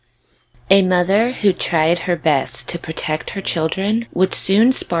A mother who tried her best to protect her children would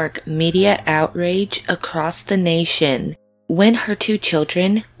soon spark media outrage across the nation when her 2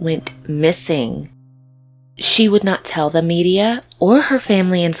 children went missing. She would not tell the media or her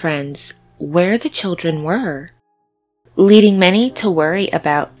family and friends where the children were, leading many to worry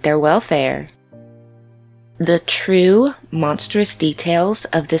about their welfare. The true, monstrous details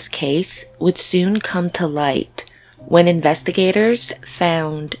of this case would soon come to light when investigators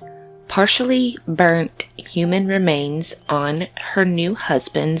found partially burnt human remains on her new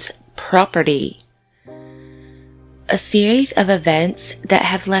husband's property. A series of events that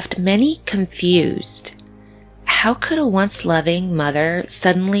have left many confused. How could a once loving mother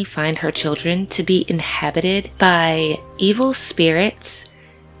suddenly find her children to be inhabited by evil spirits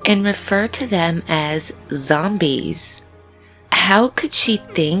and refer to them as zombies? How could she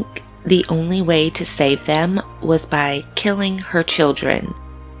think the only way to save them was by killing her children?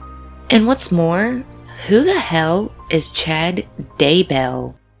 And what's more, who the hell is Chad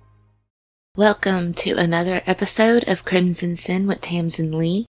Daybell? Welcome to another episode of Crimson Sin with Tamsin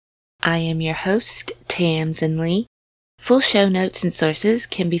Lee. I am your host, Tamsin Lee. Full show notes and sources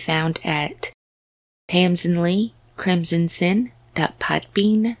can be found at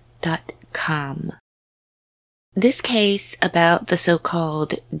tamsinleecrimsonsin.podbean.com. This case about the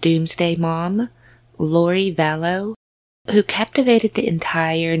so-called Doomsday mom, Lori Vallow, who captivated the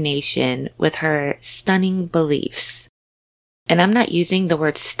entire nation with her stunning beliefs. And I'm not using the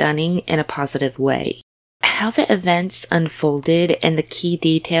word stunning in a positive way. How the events unfolded and the key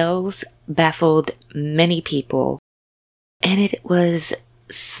details baffled many people, and it was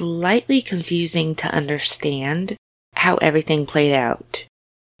slightly confusing to understand how everything played out.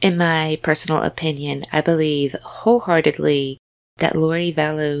 In my personal opinion, I believe wholeheartedly that Lori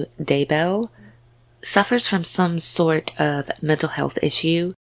Vallow Daybell suffers from some sort of mental health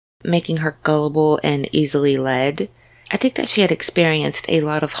issue, making her gullible and easily led. I think that she had experienced a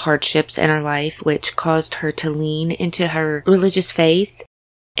lot of hardships in her life, which caused her to lean into her religious faith.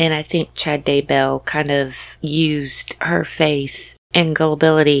 And I think Chad Daybell kind of used her faith and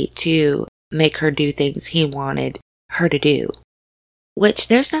gullibility to make her do things he wanted her to do. Which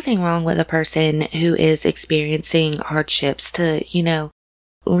there's nothing wrong with a person who is experiencing hardships to,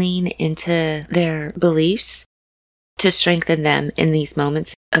 lean into their beliefs to strengthen them in these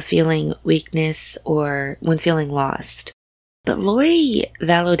moments of feeling weakness or when feeling lost. But Lori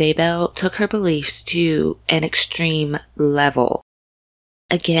Vallow Daybell took her beliefs to an extreme level.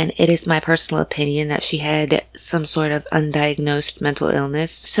 Again, it is my personal opinion that she had some sort of undiagnosed mental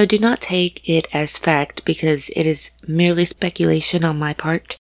illness, so do not take it as fact because it is merely speculation on my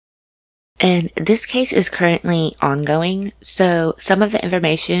part. And this case is currently ongoing, so some of the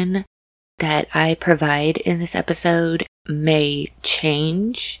information that I provide in this episode may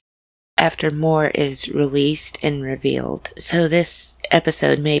change after more is released and revealed. So this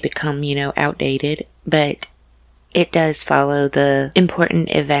episode may become, outdated, but it does follow the important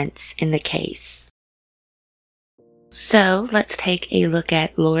events in the case. So let's take a look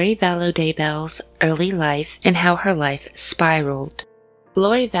at Lori Vallow Daybell's early life and how her life spiraled.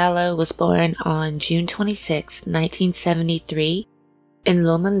 Lori Vallow was born on June 26, 1973 in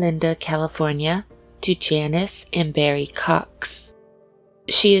Loma Linda, California, to Janice and Barry Cox.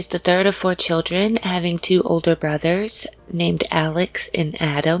 She is the third of 4 children, having 2 older brothers named Alex and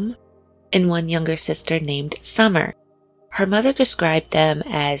Adam, and 1 younger sister named Summer. Her mother described them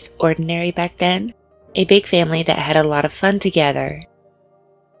as ordinary back then, a big family that had a lot of fun together.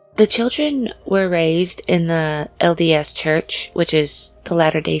 The children were raised in the LDS Church, which is the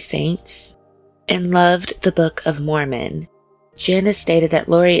Latter-day Saints, and loved the Book of Mormon. Janice stated that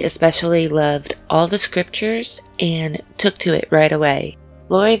Lori especially loved all the scriptures and took to it right away.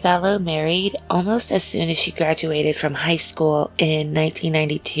 Lori Vallow married almost as soon as she graduated from high school in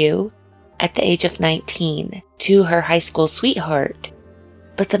 1992, at the age of 19, to her high school sweetheart.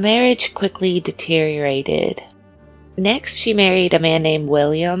 But the marriage quickly deteriorated. Next, she married a man named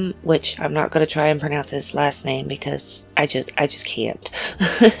William, which I'm not going to try and pronounce his last name because I just can't.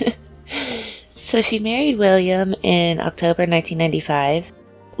 So she married William in October 1995.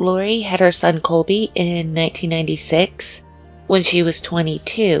 Lori had her son Colby in 1996 when she was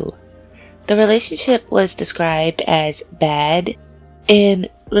 22. The relationship was described as bad, and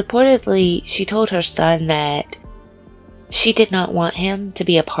reportedly she told her son that she did not want him to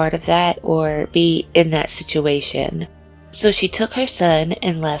be a part of that or be in that situation. So she took her son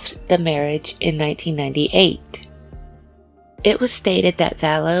and left the marriage in 1998. It was stated that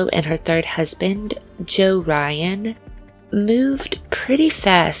Vallow and her third husband, Joe Ryan, moved pretty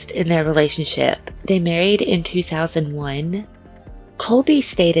fast in their relationship. They married in 2001. Colby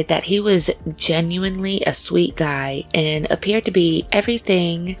stated that he was genuinely a sweet guy and appeared to be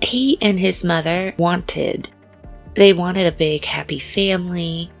everything he and his mother wanted. They wanted a big, happy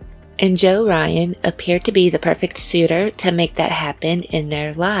family, and Joe Ryan appeared to be the perfect suitor to make that happen in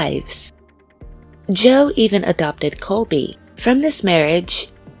their lives. Joe even adopted Colby. From this marriage,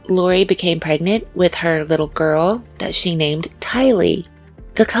 Lori became pregnant with her little girl that she named Tylee.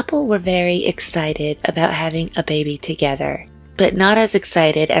 The couple were very excited about having a baby together, but not as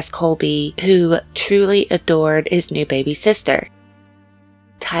excited as Colby, who truly adored his new baby sister.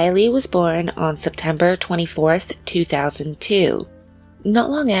 Tylee was born on September 24th, 2002. Not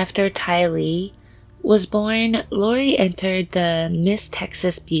long after Tylee was born, Lori entered the Miss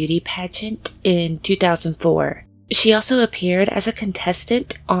Texas Beauty pageant in 2004. She also appeared as a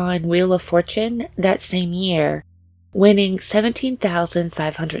contestant on Wheel of Fortune that same year, winning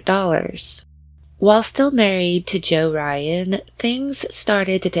 $17,500. While still married to Joe Ryan, things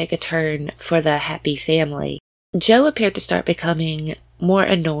started to take a turn for the happy family. Joe appeared to start becoming more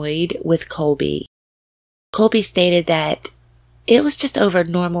annoyed with Colby. Colby stated that it was just over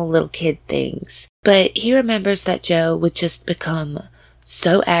normal little kid things, but he remembers that Joe would just become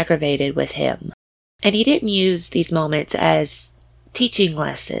so aggravated with him. And he didn't use these moments as teaching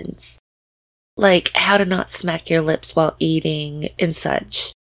lessons, like how to not smack your lips while eating and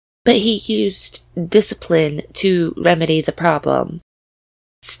such. But he used discipline to remedy the problem.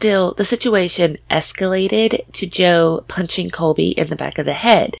 Still, the situation escalated to Joe punching Colby in the back of the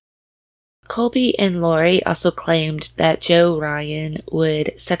head. Colby and Lori also claimed that Joe Ryan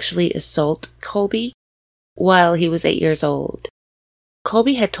would sexually assault Colby while he was 8 years old.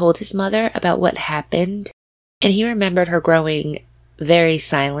 Colby had told his mother about what happened, and he remembered her growing very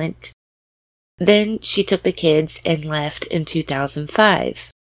silent. Then she took the kids and left in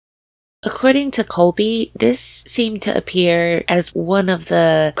 2005. According to Colby, this seemed to appear as one of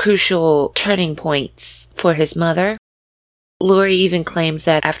the crucial turning points for his mother. Lori even claims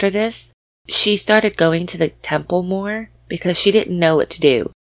that after this, she started going to the temple more because she didn't know what to do.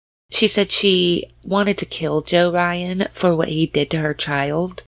 She said she wanted to kill Joe Ryan for what he did to her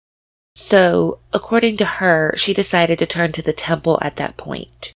child. So, according to her, she decided to turn to the temple at that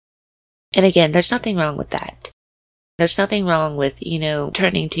point. And again, there's nothing wrong with that. There's nothing wrong with,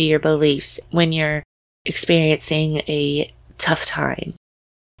 turning to your beliefs when you're experiencing a tough time.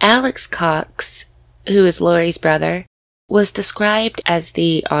 Alex Cox, who is Lori's brother, was described as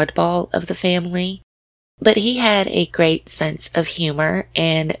the oddball of the family, but he had a great sense of humor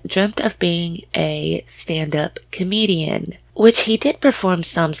and dreamt of being a stand-up comedian, which he did perform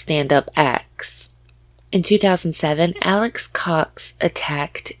some stand-up acts. In 2007, Alex Cox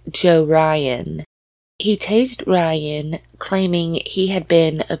attacked Joe Ryan. He tased Ryan, claiming he had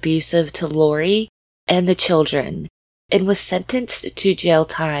been abusive to Lori and the children, and was sentenced to jail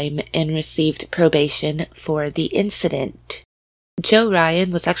time and received probation for the incident. Joe Ryan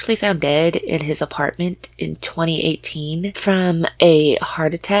was actually found dead in his apartment in 2018 from a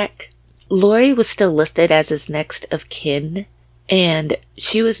heart attack. Lori was still listed as his next of kin, and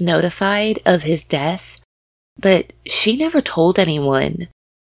she was notified of his death, but she never told anyone.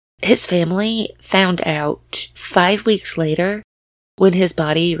 His family found out 5 weeks later when his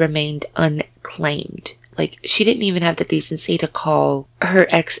body remained unclaimed. She didn't even have the decency to call her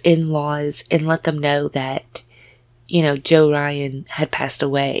ex-in-laws and let them know that, Joe Ryan had passed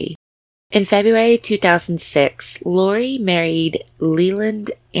away. In February 2006, Lori married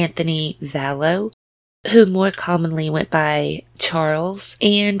Leland Anthony Vallow, who more commonly went by Charles,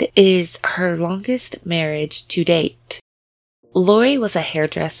 and is her longest marriage to date. Lori was a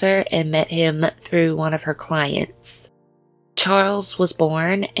hairdresser and met him through one of her clients. Charles was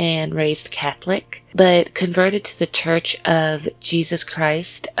born and raised Catholic, but converted to the Church of Jesus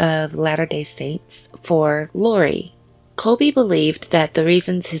Christ of Latter-day Saints for Lori. Colby believed that the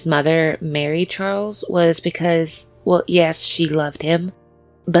reasons his mother married Charles was because, yes, she loved him,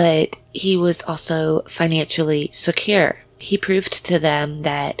 but he was also financially secure. He proved to them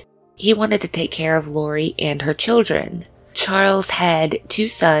that he wanted to take care of Lori and her children. Charles had 2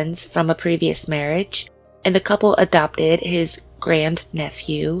 sons from a previous marriage, and the couple adopted his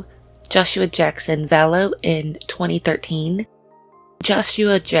grandnephew, Joshua Jackson Vallow, in 2013.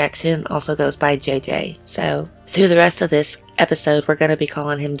 Joshua Jackson also goes by JJ, so through the rest of this episode, we're going to be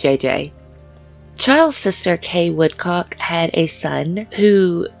calling him JJ. Charles' sister, Kay Woodcock, had a son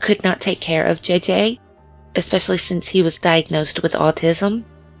who could not take care of JJ, especially since he was diagnosed with autism.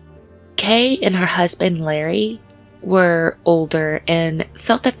 Kay and her husband, Larry, were older and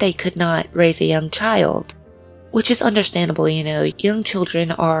felt that they could not raise a young child, which is understandable. Young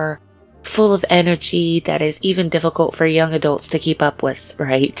children are full of energy that is even difficult for young adults to keep up with,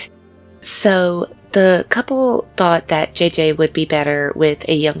 right? So the couple thought that JJ would be better with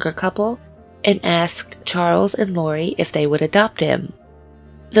a younger couple and asked Charles and Lori if they would adopt him.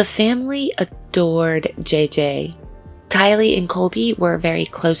 The family adored JJ. Tylee and Colby were very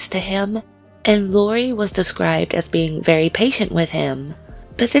close to him, and Lori was described as being very patient with him.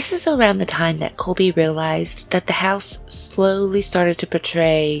 But this is around the time that Colby realized that the house slowly started to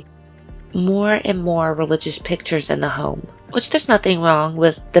portray more and more religious pictures in the home, which there's nothing wrong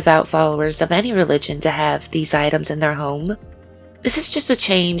with devout followers of any religion to have these items in their home. This is just a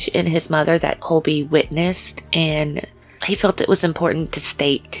change in his mother that Colby witnessed, and he felt it was important to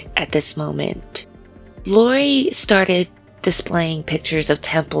state at this moment. Lori started displaying pictures of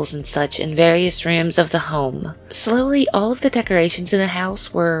temples and such in various rooms of the home. Slowly, all of the decorations in the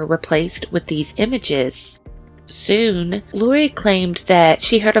house were replaced with these images. Soon, Lori claimed that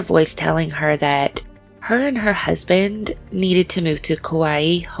she heard a voice telling her that her and her husband needed to move to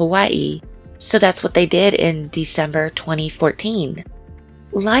Kauai, Hawaii, so that's what they did in December 2014.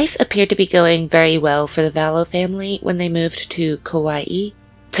 Life appeared to be going very well for the Vallow family when they moved to Kauai.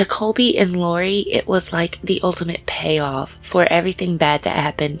 To Colby and Lori, it was like the ultimate payoff for everything bad that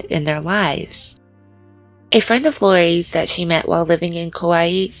happened in their lives. A friend of Lori's that she met while living in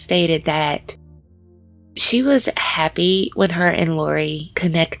Kauai stated that she was happy when her and Lori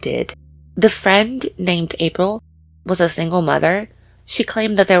connected. The friend, named April, was a single mother. She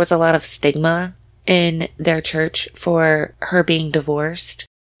claimed that there was a lot of stigma in their church for her being divorced.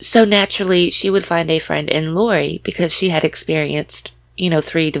 So naturally, she would find a friend in Lori because she had experienced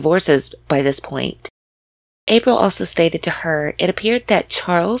 3 divorces by this point. April also stated to her it appeared that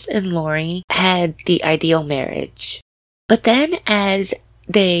Charles and Lori had the ideal marriage. But then as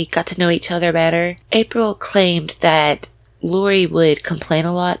they got to know each other better, April claimed that Lori would complain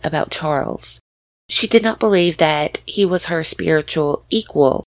a lot about Charles. She did not believe that he was her spiritual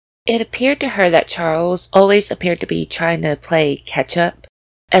equal. It appeared to her that Charles always appeared to be trying to play catch-up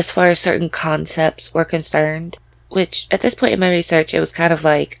as far as certain concepts were concerned. Which, at this point in my research, it was kind of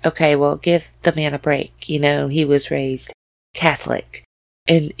like, okay, well, give the man a break. He was raised Catholic,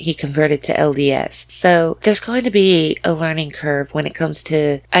 and he converted to LDS. So, there's going to be a learning curve when it comes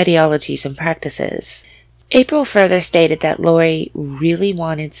to ideologies and practices. April further stated that Lori really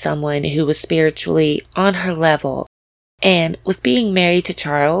wanted someone who was spiritually on her level, and with being married to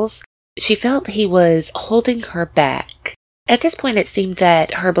Charles, she felt he was holding her back. At this point, it seemed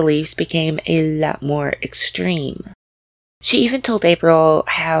that her beliefs became a lot more extreme. She even told April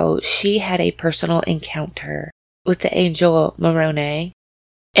how she had a personal encounter with the angel Moroni,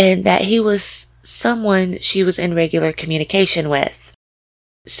 and that he was someone she was in regular communication with.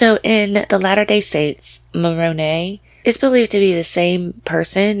 So in the Latter-day Saints, Moroni is believed to be the same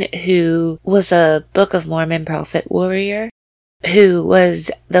person who was a Book of Mormon prophet warrior, who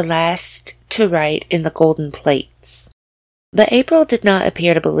was the last to write in the golden plates. But April did not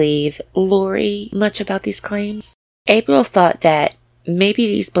appear to believe Lori much about these claims. April thought that maybe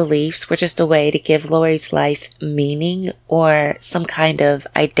these beliefs were just a way to give Lori's life meaning or some kind of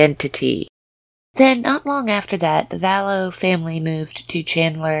identity. Then, not long after that, the Vallow family moved to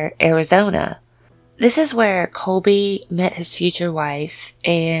Chandler, Arizona. This is where Colby met his future wife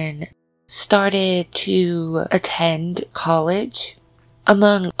and started to attend college,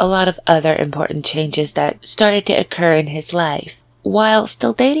 among a lot of other important changes that started to occur in his life. While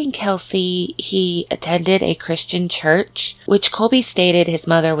still dating Kelsey, he attended a Christian church, which Colby stated his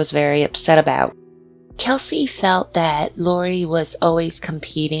mother was very upset about. Kelsey felt that Lori was always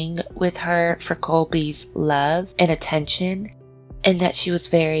competing with her for Colby's love and attention, and that she was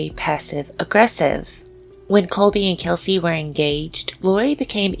very passive-aggressive. When Colby and Kelsey were engaged, Lori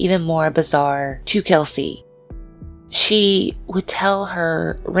became even more bizarre to Kelsey. She would tell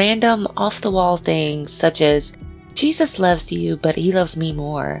her random off-the-wall things such as, "Jesus loves you, but he loves me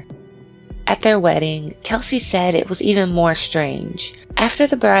more." At their wedding, Kelsey said it was even more strange. After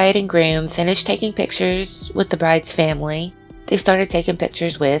the bride and groom finished taking pictures with the bride's family, they started taking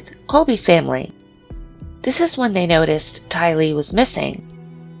pictures with Colby's family. This is when they noticed Tylee was missing.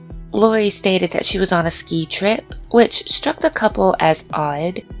 Lori stated that she was on a ski trip, which struck the couple as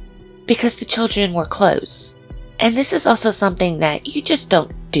odd because the children were close. And this is also something that you just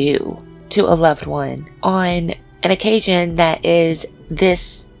don't do to a loved one on an occasion that is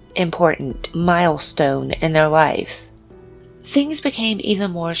this important milestone in their life. Things became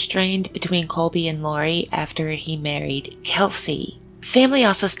even more strained between Colby and Lori after he married Kelsey. Family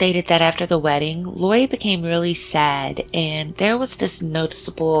also stated that after the wedding, Lori became really sad, and there was this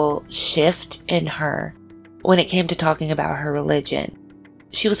noticeable shift in her when it came to talking about her religion.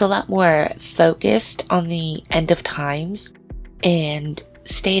 she was a lot more focused on the end of times and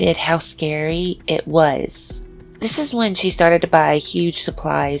stated how scary it was. This is when she started to buy huge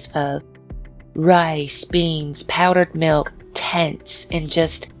supplies of rice, beans, powdered milk, tents, and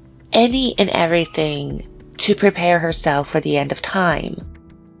just any and everything to prepare herself for the end of time.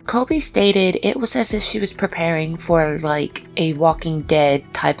 Colby stated it was as if she was preparing for like a Walking Dead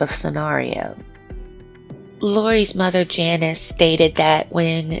type of scenario. Lori's mother Janice stated that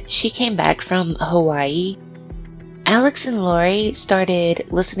when she came back from Hawaii, Alex and Lori started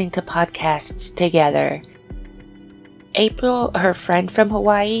listening to podcasts together. April, her friend from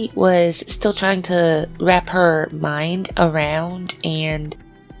Hawaii, was still trying to wrap her mind around and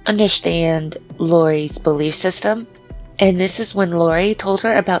understand Lori's belief system. And this is when Lori told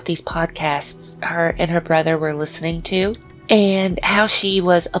her about these podcasts her and her brother were listening to, and how she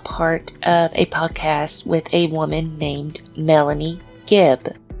was a part of a podcast with a woman named Melanie Gibb.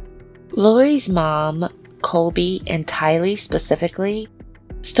 Lori's mom, Colby, and Tylee specifically,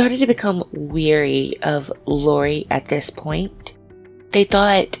 started to become weary of Lori at this point. They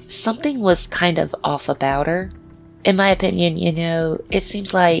thought something was kind of off about her. In my opinion, it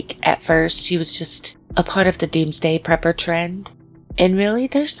seems like at first she was just a part of the Doomsday prepper trend. And really,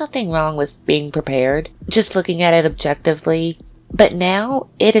 there's nothing wrong with being prepared, just looking at it objectively. But now,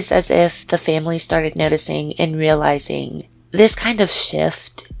 it is as if the family started noticing and realizing this kind of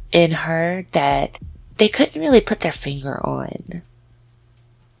shift in her that they couldn't really put their finger on.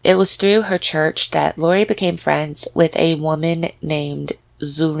 It was through her church that Lori became friends with a woman named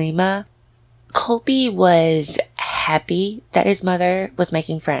Zulema. Colby was happy that his mother was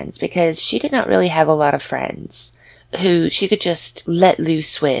making friends because she did not really have a lot of friends who she could just let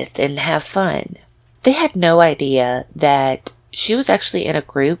loose with and have fun. They had no idea that she was actually in a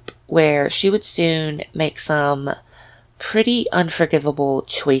group where she would soon make some pretty unforgivable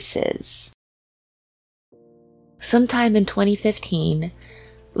choices. Sometime in 2015,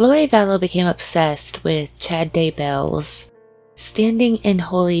 Lori Vallow became obsessed with Chad Daybell's Standing in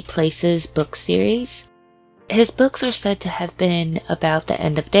Holy Places book series. His books are said to have been about the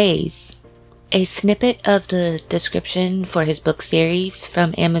end of days. A snippet of the description for his book series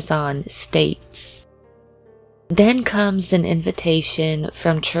from Amazon states, "Then comes an invitation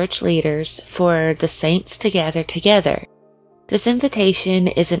from church leaders for the saints to gather together. This invitation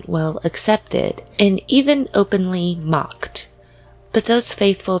isn't well accepted and even openly mocked. But those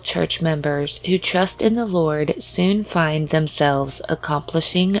faithful church members who trust in the Lord soon find themselves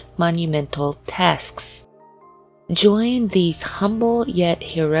accomplishing monumental tasks. Join these humble yet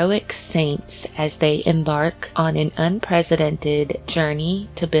heroic saints as they embark on an unprecedented journey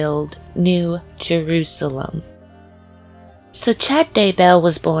to build New Jerusalem." So Chad Daybell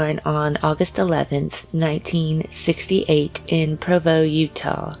was born on August 11th, 1968 in Provo,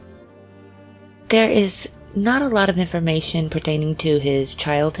 Utah. There is not a lot of information pertaining to his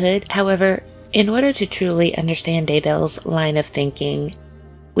childhood. However, in order to truly understand Daybell's line of thinking,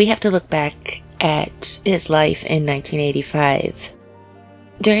 we have to look back at his life in 1985.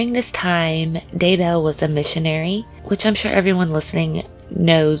 During this time, Daybell was a missionary, which I'm sure everyone listening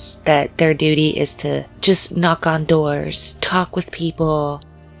knows that their duty is to just knock on doors, talk with people,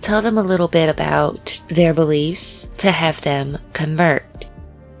 tell them a little bit about their beliefs to have them convert.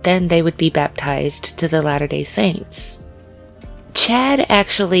 Then they would be baptized to the Latter-day Saints. Chad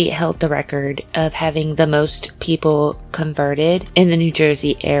actually held the record of having the most people converted in the New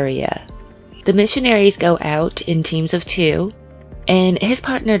Jersey area. The missionaries go out in teams of 2, and his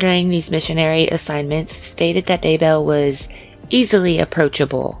partner during these missionary assignments stated that Daybell was easily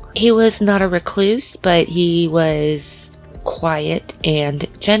approachable. He was not a recluse, but he was quiet and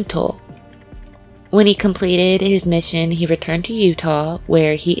gentle. When he completed his mission, he returned to Utah,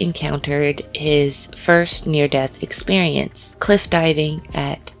 where he encountered his first near-death experience, cliff diving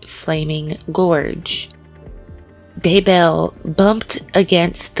at Flaming Gorge. Daybell bumped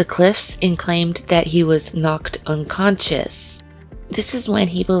against the cliffs and claimed that he was knocked unconscious. This is when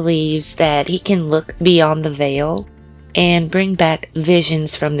he believes that he can look beyond the veil and bring back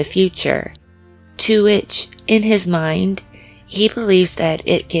visions from the future, to which, in his mind, he believes that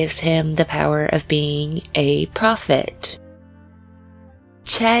it gives him the power of being a prophet.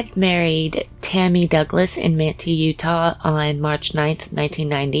 Chad married Tammy Douglas in Manti, Utah on March 9th,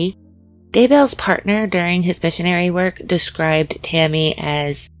 1990. Daybell's partner during his missionary work described Tammy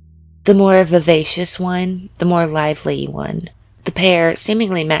as the more vivacious one, the more lively one. The pair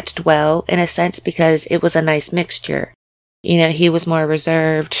seemingly matched well in a sense because it was a nice mixture. He was more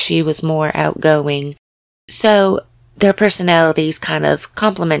reserved, she was more outgoing. So their personalities kind of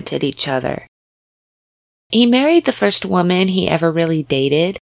complemented each other. He married the first woman he ever really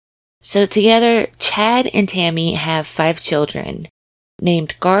dated. So together, Chad and Tammy have 5 children,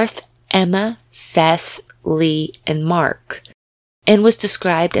 named Garth, Emma, Seth, Lee, and Mark, and was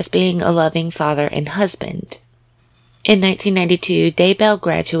described as being a loving father and husband. In 1992, Daybell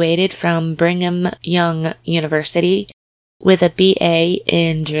graduated from Brigham Young University with a BA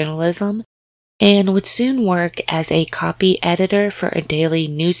in journalism and would soon work as a copy editor for a daily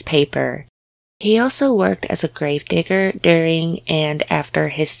newspaper. He also worked as a gravedigger during and after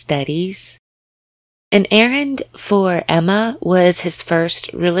his studies. An Errand for Emma was his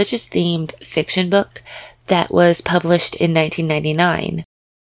first religious-themed fiction book that was published in 1999.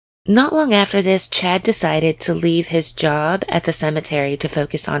 Not long after this, Chad decided to leave his job at the cemetery to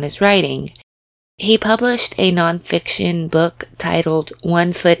focus on his writing. He published a nonfiction book titled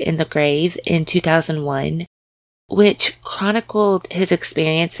 1 Foot in the Grave in 2001, which chronicled his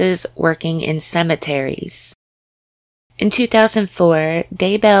experiences working in cemeteries. In 2004,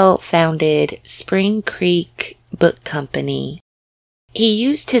 Daybell founded Spring Creek Book Company. He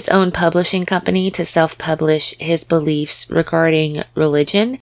used his own publishing company to self-publish his beliefs regarding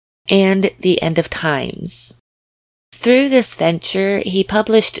religion and the end of times. Through this venture, he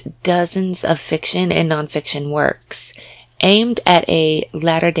published dozens of fiction and nonfiction works aimed at a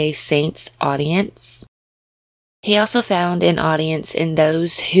Latter-day Saints audience. He also found an audience in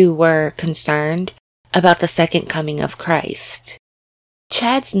those who were concerned about the second coming of Christ.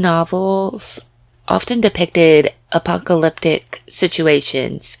 Chad's novels often depicted apocalyptic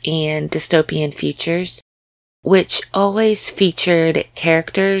situations and dystopian futures, which always featured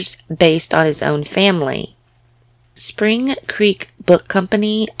characters based on his own family. Spring Creek Book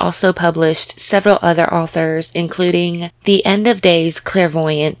Company also published several other authors, including the End of Days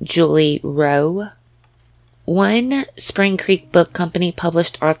clairvoyant Julie Rowe. One Spring Creek Book Company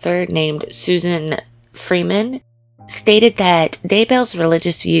published author named Susan Freeman stated that Daybell's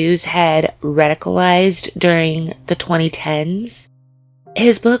religious views had radicalized during the 2010s.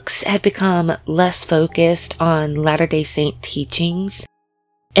 His books had become less focused on Latter-day Saint teachings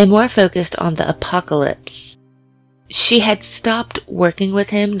and more focused on the apocalypse. She had stopped working with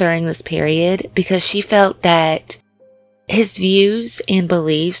him during this period because she felt that his views and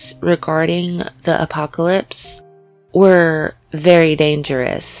beliefs regarding the apocalypse were very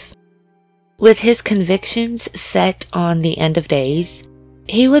dangerous. With his convictions set on the end of days,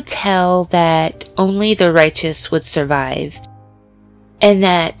 he would tell that only the righteous would survive, and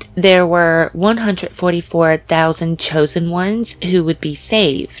that there were 144,000 chosen ones who would be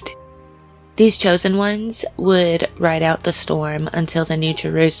saved. These chosen ones would ride out the storm until the New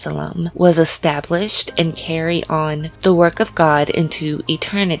Jerusalem was established and carry on the work of God into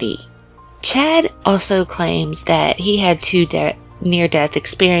eternity. Chad also claims that he had 2 near-death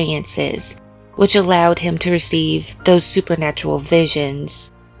experiences, which allowed him to receive those supernatural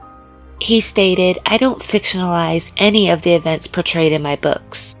visions. He stated, "I don't fictionalize any of the events portrayed in my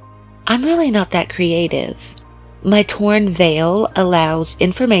books. I'm really not that creative. My torn veil allows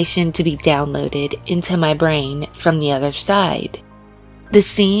information to be downloaded into my brain from the other side. The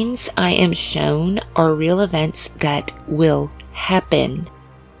scenes I am shown are real events that will happen."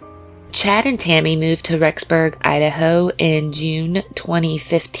 Chad and Tammy moved to Rexburg, Idaho in June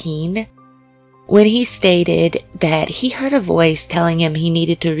 2015, when he stated that he heard a voice telling him he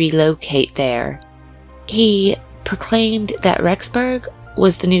needed to relocate there. He proclaimed that Rexburg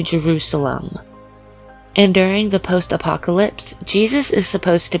was the New Jerusalem. And during the post-apocalypse, Jesus is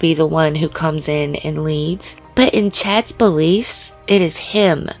supposed to be the one who comes in and leads, but in Chad's beliefs, it is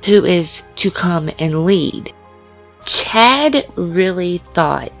him who is to come and lead. Chad really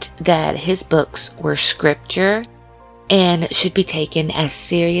thought that his books were scripture and should be taken as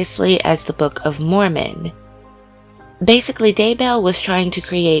seriously as the Book of Mormon. Basically, Daybell was trying to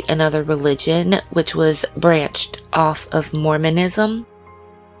create another religion which was branched off of Mormonism.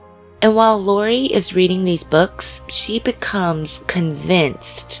 And while Lori is reading these books, she becomes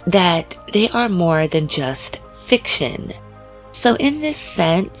convinced that they are more than just fiction. So in this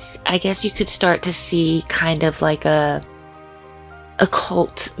sense, I guess you could start to see kind of like a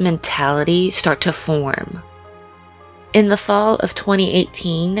cult mentality start to form. In the fall of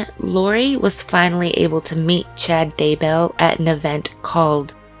 2018, Lori was finally able to meet Chad Daybell at an event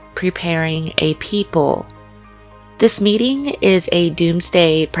called Preparing a People. This meeting is a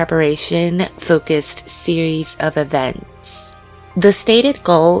Doomsday preparation-focused series of events, the stated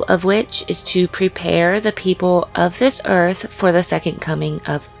goal of which is to prepare the people of this earth for the second coming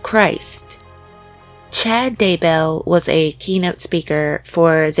of Christ. Chad Daybell was a keynote speaker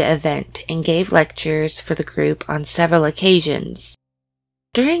for the event and gave lectures for the group on several occasions.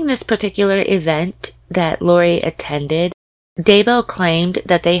 During this particular event, that Lori attended, Daybell claimed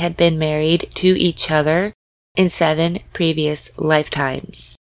that they had been married to each other in 7 previous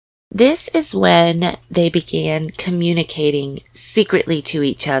lifetimes. This is when they began communicating secretly to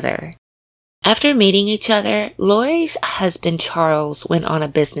each other. After meeting each other, Lori's husband Charles went on a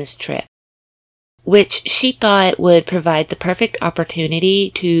business trip, which she thought would provide the perfect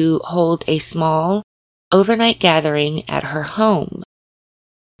opportunity to hold a small overnight gathering at her home.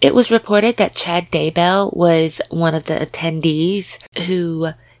 It was reported that Chad Daybell was one of the attendees who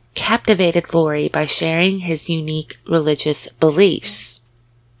captivated Lori by sharing his unique religious beliefs.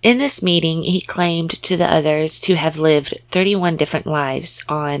 In this meeting, he claimed to the others to have lived 31 different lives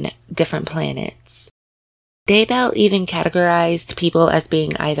on different planets. Daybell even categorized people as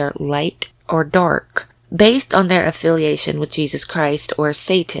being either light or dark, based on their affiliation with Jesus Christ or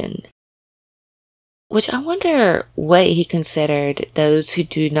Satan. Which I wonder what he considered those who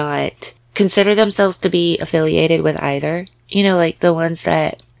do not consider themselves to be affiliated with either. You know, like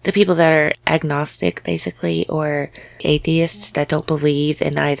the people that are agnostic, basically, or atheists that don't believe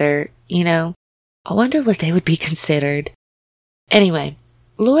in either, you know. I wonder what they would be considered. Anyway,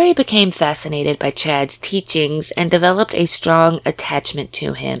 Lori became fascinated by Chad's teachings and developed a strong attachment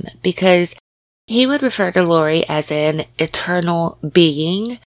to him because he would refer to Lori as an eternal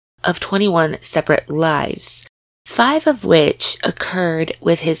being of 21 separate lives, 5 of which occurred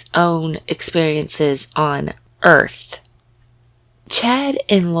with his own experiences on Earth. Chad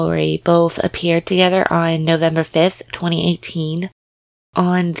and Lori both appeared together on November 5th, 2018,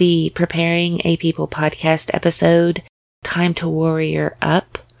 on the Preparing a People podcast episode, Time to Warrior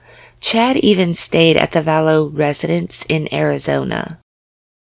Up. Chad even stayed at the Vallow residence in Arizona.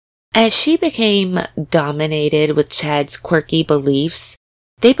 As she became dominated with Chad's quirky beliefs,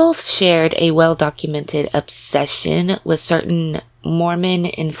 they both shared a well-documented obsession with certain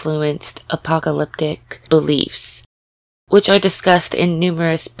Mormon-influenced apocalyptic beliefs, which are discussed in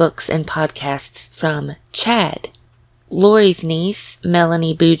numerous books and podcasts from Chad. Lori's niece,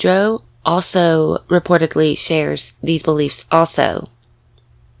 Melanie Boudreaux, also reportedly shares these beliefs also.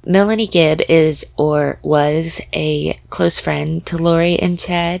 Melanie Gibb is or was a close friend to Lori and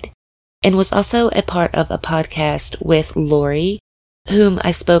Chad, and was also a part of a podcast with Lori, whom I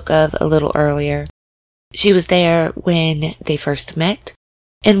spoke of a little earlier. She was there when they first met,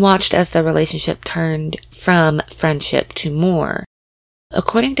 and watched as the relationship turned from friendship to more.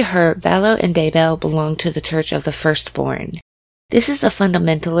 According to her, Vallow and Daybell belong to the Church of the Firstborn. This is a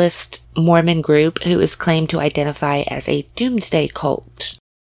fundamentalist Mormon group who is claimed to identify as a Doomsday cult.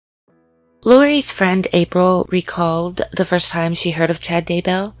 Lori's friend April recalled the first time she heard of Chad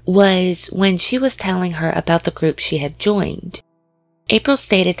Daybell was when she was telling her about the group she had joined. April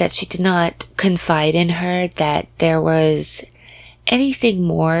stated that she did not confide in her that there was anything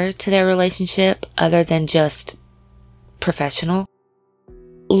more to their relationship other than just professional.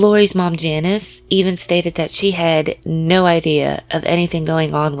 Lori's mom Janice even stated that she had no idea of anything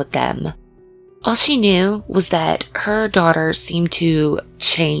going on with them. All she knew was that her daughter seemed to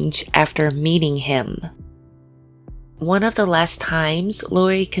change after meeting him. One of the last times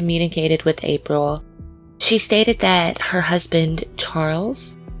Lori communicated with April, she stated that her husband,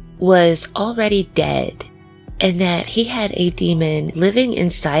 Charles, was already dead, and that he had a demon living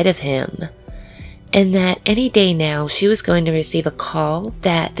inside of him, and that any day now she was going to receive a call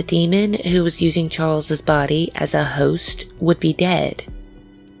that the demon who was using Charles's body as a host would be dead.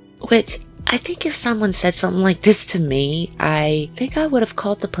 Which, I think if someone said something like this to me, I think I would have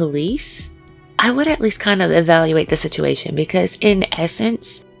called the police. I would at least kind of evaluate the situation, because in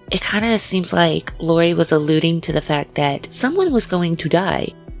essence, it kind of seems like Lori was alluding to the fact that someone was going to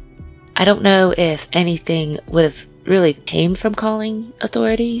die. I don't know if anything would have really came from calling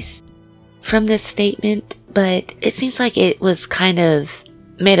authorities from this statement, but it seems like it was kind of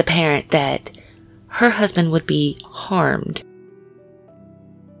made apparent that her husband would be harmed.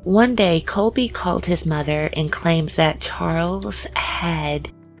 One day, Colby called his mother and claimed that Charles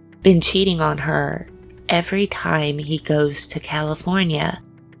had been cheating on her every time he goes to California,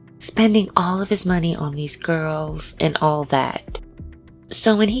 spending all of his money on these girls and all that.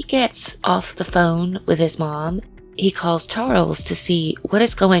 So when he gets off the phone with his mom, he calls Charles to see what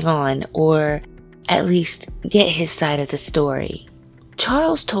is going on, or at least get his side of the story.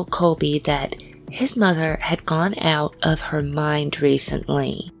 Charles told Colby that his mother had gone out of her mind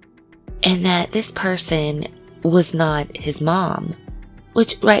recently, and that this person was not his mom,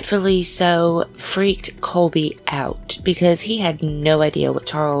 which rightfully so freaked Colby out, because he had no idea what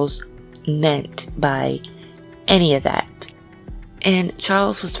Charles meant by any of that. And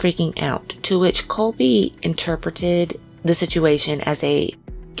Charles was freaking out, to which Colby interpreted the situation as a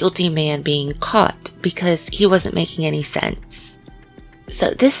guilty man being caught because he wasn't making any sense.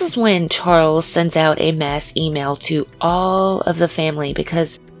 So this is when Charles sends out a mass email to all of the family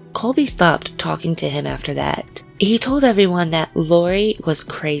because Colby stopped talking to him after that. He told everyone that Lori was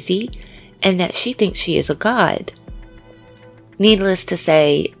crazy and that she thinks she is a god. Needless to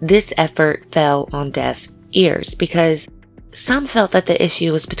say, this effort fell on deaf ears because some felt that the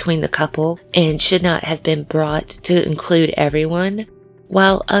issue was between the couple and should not have been brought to include everyone,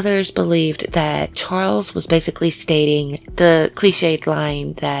 while others believed that Charles was basically stating the cliched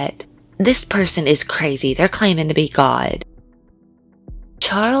line that this person is crazy, they're claiming to be God.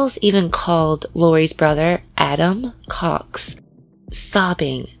 Charles even called Lori's brother, Adam Cox,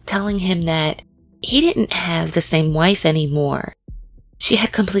 sobbing, telling him that he didn't have the same wife anymore. She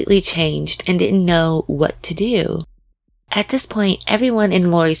had completely changed and didn't know what to do. At this point, everyone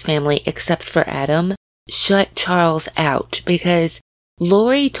in Lori's family except for Adam shut Charles out because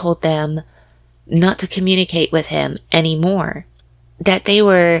Lori told them not to communicate with him anymore, that they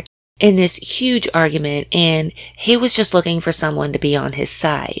were in this huge argument and he was just looking for someone to be on his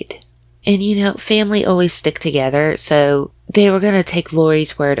side. And you know, family always stick together, so they were going to take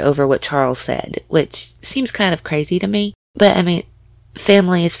Lori's word over what Charles said, which seems kind of crazy to me. But I mean,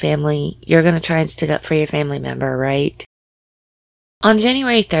 family is family. You're going to try and stick up for your family member, right? On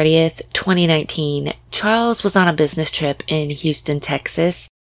January 30th, 2019, Charles was on a business trip in Houston, Texas,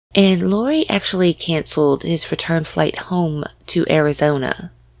 and Lori actually canceled his return flight home to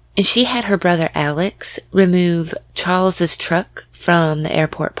Arizona. And she had her brother Alex remove Charles's truck from the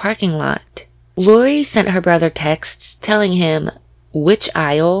airport parking lot. Lori sent her brother texts telling him which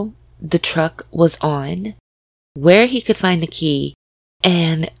aisle the truck was on, where he could find the key,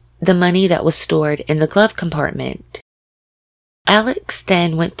 and the money that was stored in the glove compartment. Alex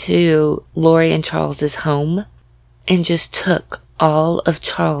then went to Lori and Charles's home and just took all of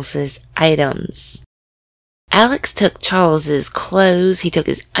Charles's items. Alex took Charles's clothes, he took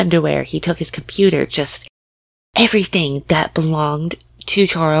his underwear, he took his computer, just everything that belonged to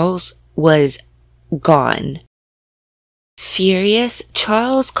Charles was gone. Furious,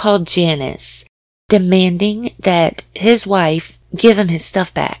 Charles called Janice, demanding that his wife give him his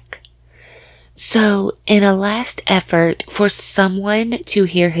stuff back. So, in a last effort for someone to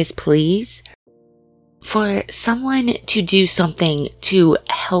hear his pleas, for someone to do something to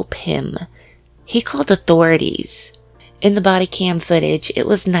help him, he called authorities. In the body cam footage, it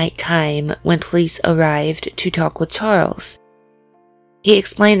was nighttime when police arrived to talk with Charles. He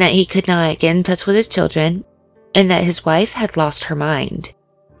explained that he could not get in touch with his children and that his wife had lost her mind.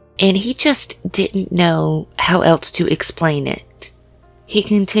 And he just didn't know how else to explain it. He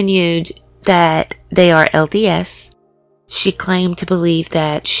continued that they are LDS. She claimed to believe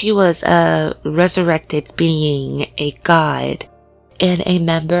that she was a resurrected being, a god, and a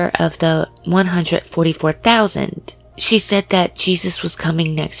member of the 144,000. She said that Jesus was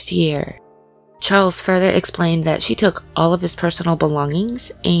coming next year. Charles further explained that she took all of his personal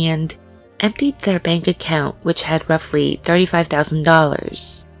belongings and emptied their bank account, which had roughly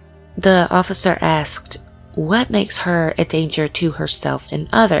 $35,000. The officer asked, what makes her a danger to herself and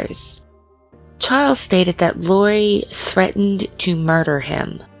others? Charles stated that Lori threatened to murder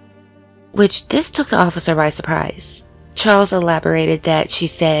him, which this took the officer by surprise. Charles elaborated that she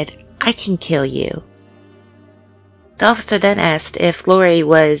said, I can kill you. The officer then asked if Lori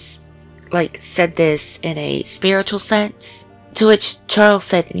said this in a spiritual sense, to which Charles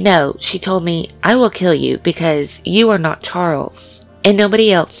said, no, she told me, I will kill you because you are not Charles, and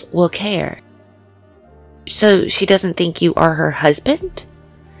nobody else will care. So she doesn't think you are her husband?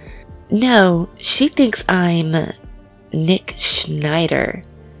 No, she thinks I'm Nick Schneider.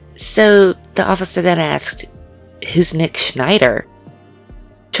 So the officer then asked, who's Nick Schneider?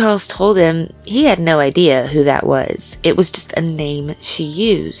 Charles told him he had no idea who that was. It was just a name she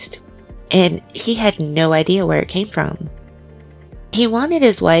used, and he had no idea where it came from. He wanted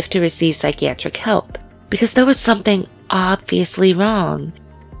his wife to receive psychiatric help because there was something obviously wrong.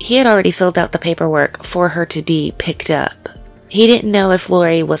 He had already filled out the paperwork for her to be picked up. He didn't know if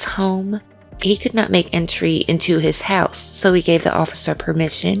Lori was home. He could not make entry into his house, so he gave the officer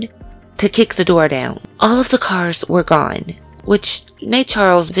permission to kick the door down. All of the cars were gone, which made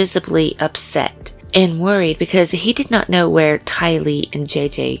Charles visibly upset and worried because he did not know where Tylee and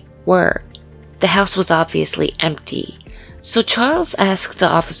JJ were. The house was obviously empty, so Charles asked the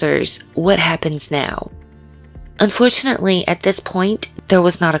officers, what happens now? Unfortunately, at this point, there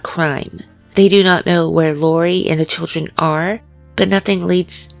was not a crime. They do not know where Lori and the children are, but nothing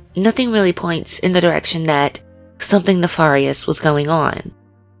really points in the direction that something nefarious was going on.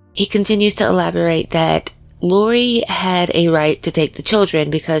 He continues to elaborate that Lori had a right to take the children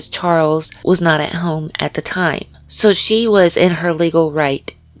because Charles was not at home at the time. So she was in her legal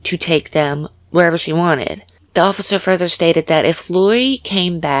right to take them wherever she wanted. The officer further stated that if Lori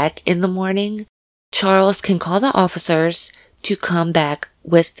came back in the morning, Charles can call the officers to come back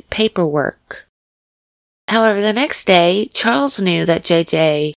with paperwork. However, the next day, Charles knew that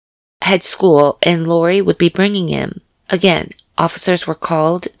JJ had school and Lori would be bringing him. Again, officers were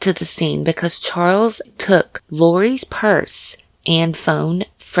called to the scene because Charles took Lori's purse and phone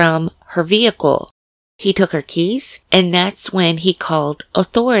from her vehicle. He took her keys, and that's when he called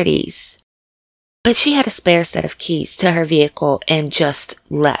authorities. But she had a spare set of keys to her vehicle and just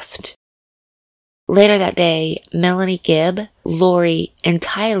left. Later that day, Melanie Gibb, Lori, and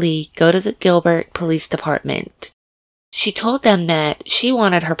Tylee go to the Gilbert Police Department. She told them that she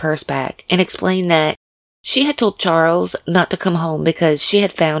wanted her purse back and explained that she had told Charles not to come home because she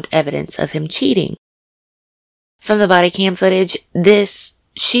had found evidence of him cheating. From the body cam footage,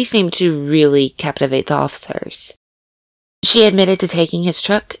 she seemed to really captivate the officers. She admitted to taking his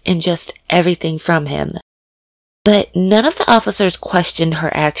truck and just everything from him. But none of the officers questioned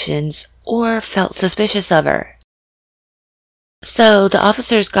her actions or felt suspicious of her. So the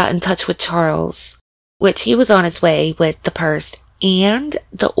officers got in touch with Charles, which he was on his way with the purse and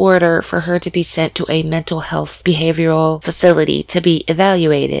the order for her to be sent to a mental health behavioral facility to be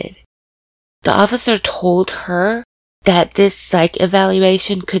evaluated. The officer told her that this psych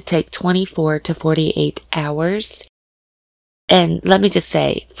evaluation could take 24 to 48 hours. And let me just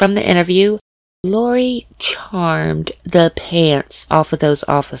say, from the interview, Lori charmed the pants off of those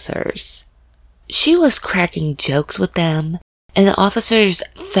officers. She was cracking jokes with them, and the officers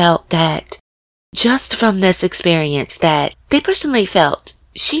felt that just from this experience that they personally felt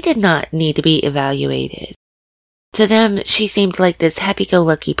she did not need to be evaluated. To them, she seemed like this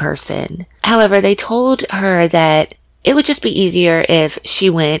happy-go-lucky person. However, they told her that it would just be easier if she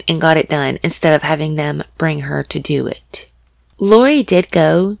went and got it done instead of having them bring her to do it. Lori did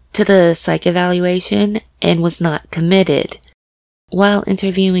go to the psych evaluation and was not committed. While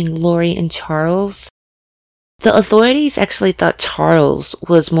interviewing Lori and Charles, the authorities actually thought Charles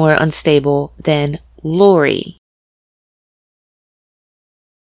was more unstable than Lori.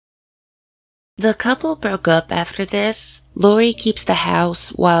 The couple broke up after this. Lori keeps the house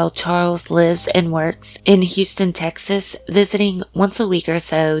while Charles lives and works in Houston, Texas, visiting once a week or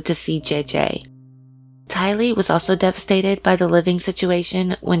so to see JJ. Tylee was also devastated by the living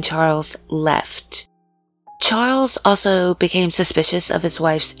situation when Charles left. Charles also became suspicious of his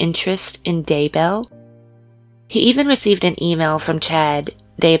wife's interest in Daybell. He even received an email from Chad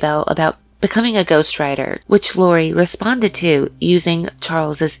Daybell about becoming a ghostwriter, which Lori responded to using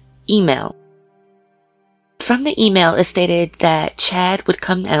Charles's email. From the email, it stated that Chad would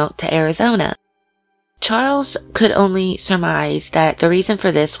come out to Arizona. Charles could only surmise that the reason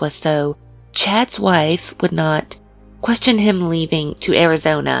for this was so Chad's wife would not question him leaving to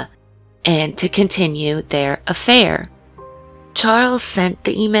Arizona and to continue their affair. Charles sent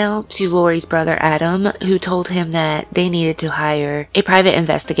the email to Lori's brother Adam, who told him that they needed to hire a private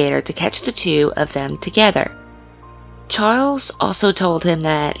investigator to catch the two of them together. Charles also told him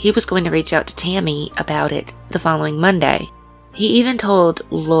that he was going to reach out to Tammy about it the following Monday. He even told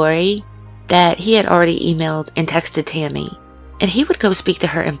Lori that he had already emailed and texted Tammy, and he would go speak to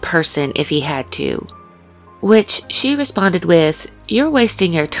her in person if he had to. Which she responded with, "You're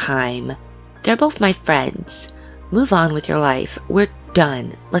wasting your time. They're both my friends. Move on with your life. We're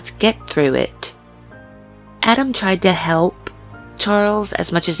done. Let's get through it." Adam tried to help Charles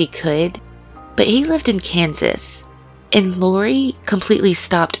as much as he could, but he lived in Kansas, and Lori completely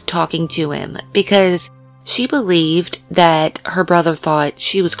stopped talking to him because she believed that her brother thought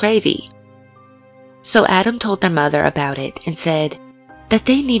she was crazy. So Adam told their mother about it and said that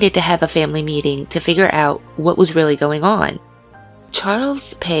they needed to have a family meeting to figure out what was really going on.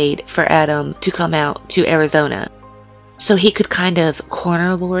 Charles paid for Adam to come out to Arizona so he could kind of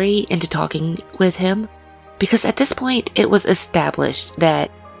corner Lori into talking with him, because at this point it was established that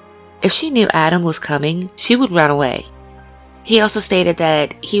if she knew Adam was coming, she would run away. He also stated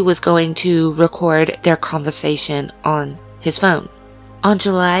that he was going to record their conversation on his phone. On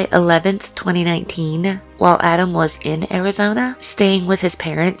July 11th, 2019, while Adam was in Arizona, staying with his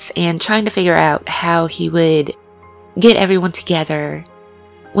parents and trying to figure out how he would get everyone together,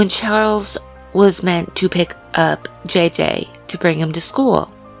 when Charles was meant to pick up JJ to bring him to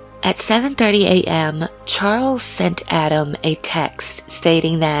school. At 7:30 a.m., Charles sent Adam a text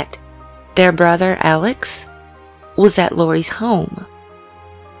stating that their brother Alex was at Lori's home.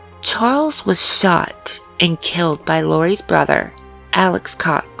 Charles was shot and killed by Lori's brother, Alex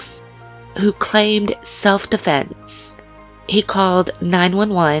Cox, who claimed self-defense. He called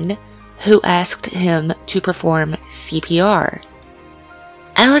 911, who asked him to perform CPR.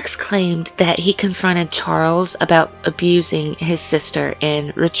 Alex claimed that he confronted Charles about abusing his sister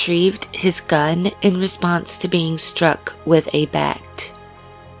and retrieved his gun in response to being struck with a bat,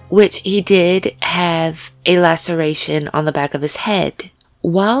 which he did have a laceration on the back of his head.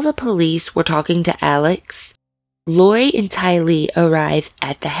 While the police were talking to Alex, Lori and Tylee arrive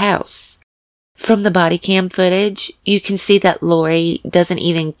at the house. From the body cam footage, you can see that Lori doesn't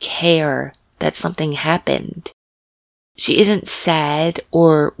even care that something happened. She isn't sad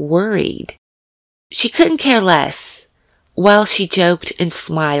or worried. She couldn't care less, while she joked and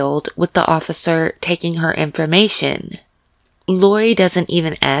smiled with the officer taking her information. Lori doesn't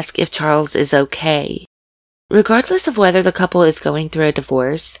even ask if Charles is okay. Regardless of whether the couple is going through a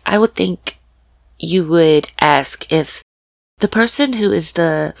divorce, I would think you would ask if the person who is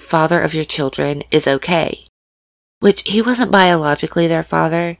the father of your children is okay. Which he wasn't biologically their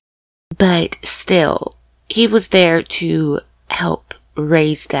father, but still, he was there to help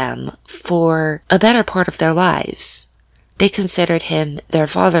raise them for a better part of their lives. They considered him their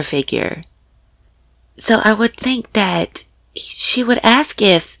father figure. So I would think that she would ask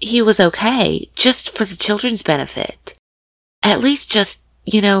if he was okay, just for the children's benefit. At least just,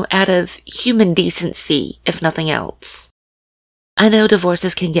 out of human decency, if nothing else. I know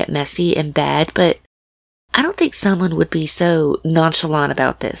divorces can get messy and bad, but I don't think someone would be so nonchalant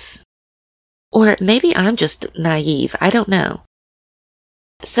about this. Or maybe I'm just naive, I don't know.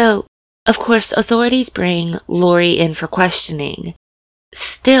 So, of course, authorities bring Lori in for questioning.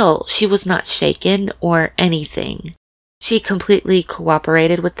 Still, she was not shaken or anything. She completely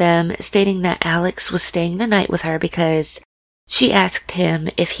cooperated with them, stating that Alex was staying the night with her because she asked him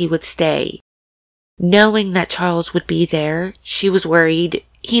if he would stay. Knowing that Charles would be there, she was worried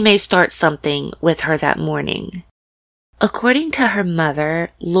he may start something with her that morning. According to her mother,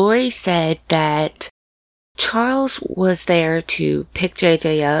 Lori said that Charles was there to pick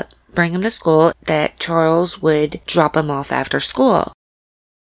JJ up, bring him to school, that Charles would drop him off after school.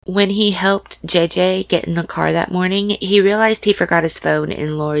 When he helped JJ get in the car that morning, he realized he forgot his phone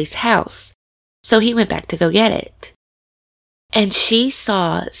in Lori's house, so he went back to go get it. And she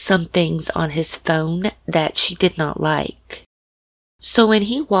saw some things on his phone that she did not like. So when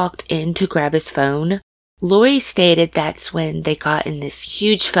he walked in to grab his phone, Lori stated that's when they got in this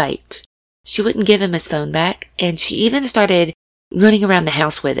huge fight. She wouldn't give him his phone back, and she even started running around the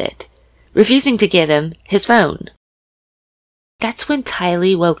house with it, refusing to give him his phone. That's when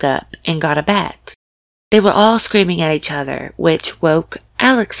Tylee woke up and got a bat. They were all screaming at each other, which woke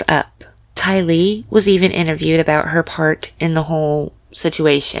Alex up. Tylee was even interviewed about her part in the whole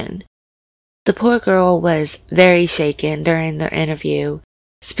situation. The poor girl was very shaken during the interview,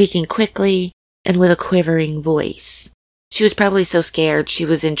 speaking quickly and with a quivering voice. She was probably so scared she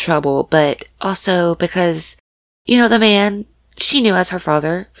was in trouble, but also because, the man she knew as her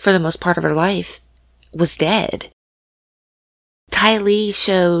father for the most part of her life was dead. Tylee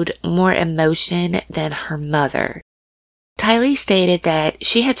showed more emotion than her mother. Tylee stated that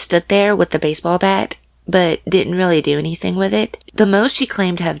she had stood there with the baseball bat, but didn't really do anything with it. The most she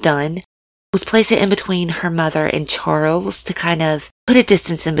claimed to have done was place it in between her mother and Charles to kind of put a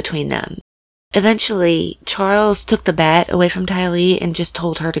distance in between them. Eventually, Charles took the bat away from Tylee and just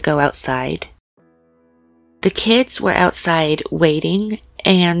told her to go outside. The kids were outside waiting,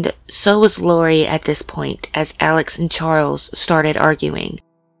 and so was Lori at this point as Alex and Charles started arguing.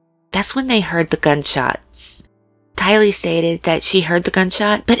 That's when they heard the gunshots. Tylee stated that she heard the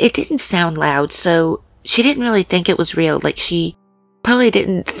gunshot, but it didn't sound loud, so she didn't really think it was real. She probably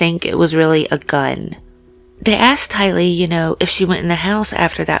didn't think it was really a gun. They asked Tylee, if she went in the house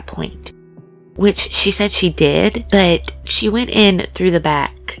after that point, which she said she did, but she went in through the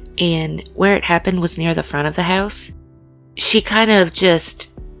back, and where it happened was near the front of the house. She kind of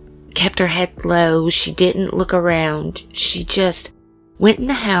just kept her head low. She didn't look around. She just went in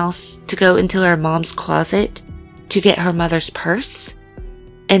the house to go into her mom's closet to get her mother's purse,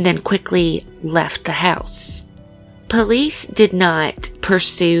 and then quickly left the house. Police did not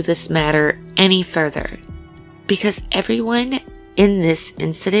pursue this matter any further because everyone in this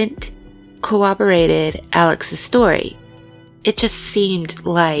incident corroborated Alex's story. It just seemed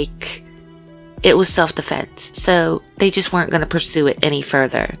like it was self-defense, so they just weren't going to pursue it any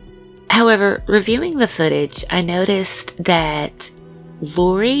further. However, reviewing the footage, I noticed that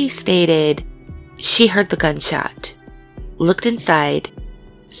Lori stated she heard the gunshot, looked inside,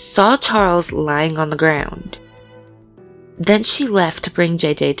 saw Charles lying on the ground. Then she left to bring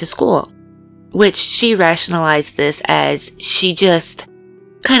JJ to school, which she rationalized this as she just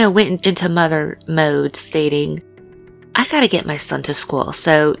kind of went into mother mode, stating, I gotta get my son to school,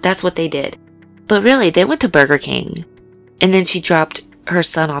 so that's what they did. But really, they went to Burger King, and then she dropped her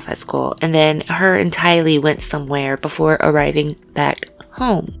son off at school, and then her and Tylee went somewhere before arriving back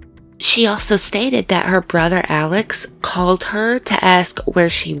home. She also stated that her brother Alex called her to ask where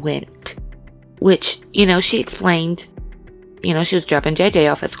she went, which, she explained, she was dropping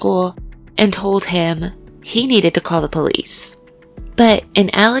JJ off at school and told him he needed to call the police. But in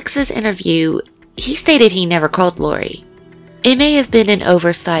Alex's interview, he stated he never called Lori. It may have been an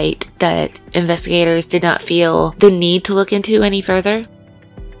oversight that investigators did not feel the need to look into any further.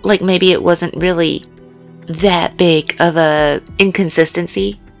 Like maybe it wasn't really that big of a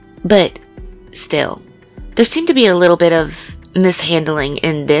inconsistency, but still, there seemed to be a little bit of mishandling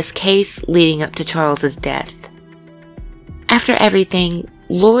in this case leading up to Charles's death. After everything,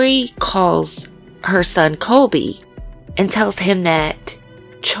 Lori calls her son Colby and tells him that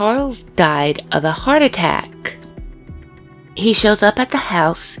Charles died of a heart attack. He shows up at the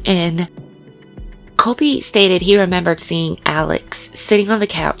house, and Colby stated he remembered seeing Alex sitting on the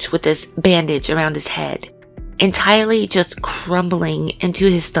couch with this bandage around his head, and Tylee just crumbling into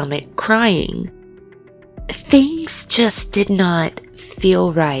his stomach, crying. Things just did not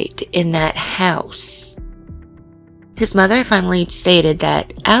feel right in that house. His mother finally stated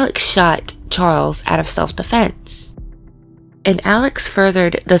that Alex shot Charles out of self-defense. And Alex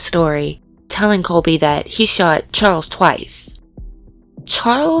furthered the story, telling Colby that he shot Charles twice.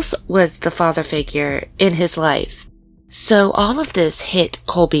 Charles was the father figure in his life, so all of this hit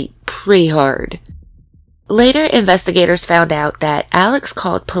Colby pretty hard. Later, investigators found out that Alex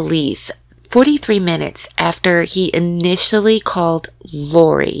called police 43 minutes after he initially called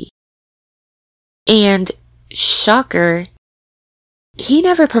Lori. And, shocker, he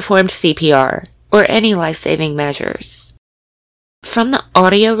never performed CPR or any life-saving measures. From the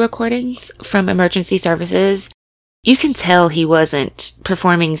audio recordings from emergency services, you can tell he wasn't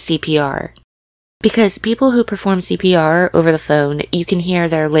performing CPR. Because people who perform CPR over the phone, you can hear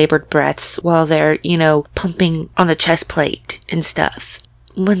their labored breaths while they're, pumping on the chest plate and stuff.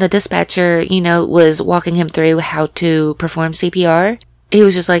 When the dispatcher, was walking him through how to perform CPR, he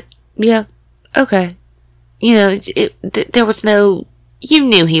was just like, yeah, okay. There was no, you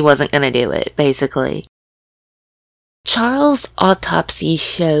knew he wasn't going to do it, basically. Charles' autopsy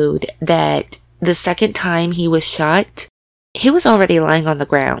showed that the second time he was shot, he was already lying on the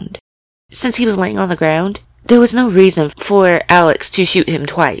ground. Since he was laying on the ground, there was no reason for Alex to shoot him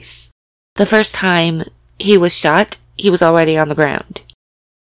twice. The first time he was shot, he was already on the ground.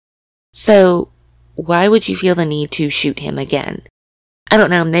 So, why would you feel the need to shoot him again? I don't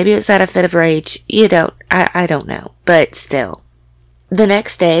know, maybe it's out of a fit of rage. I don't know, but still. The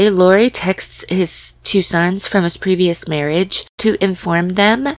next day, Lori texts his two sons from his previous marriage to inform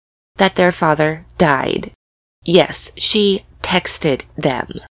them that their father died. Yes, she texted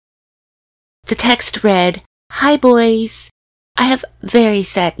them. The text read, "Hi boys. I have very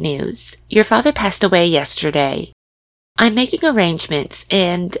sad news. Your father passed away yesterday. I'm making arrangements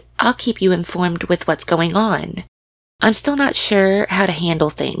and I'll keep you informed with what's going on. I'm still not sure how to handle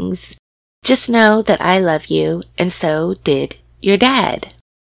things. Just know that I love you, and so did your dad."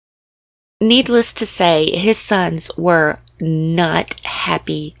 Needless to say, his sons were not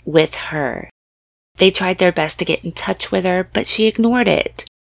happy with her. They tried their best to get in touch with her, but she ignored it.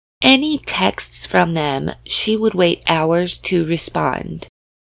 Any texts from them, she would wait hours to respond.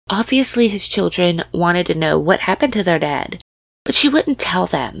 Obviously, his children wanted to know what happened to their dad, but she wouldn't tell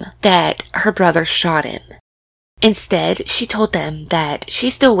them that her brother shot him. Instead, she told them that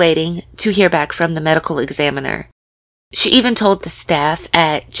she's still waiting to hear back from the medical examiner. She even told the staff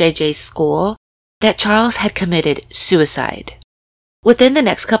at JJ's school that Charles had committed suicide. Within the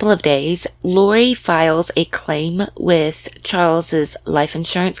next couple of days, Lori files a claim with Charles's life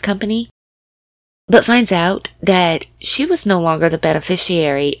insurance company, but finds out that she was no longer the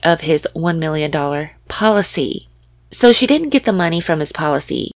beneficiary of his $1 million policy. So she didn't get the money from his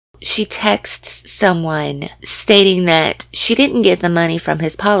policy. She texts someone stating that she didn't get the money from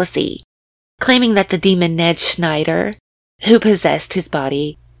his policy, claiming that the demon Ned Schneider, who possessed his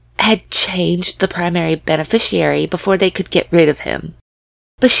body, had changed the primary beneficiary before they could get rid of him.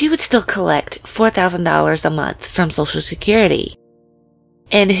 But she would still collect $4,000 a month from Social Security.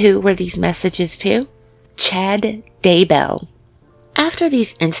 And who were these messages to? Chad Daybell. After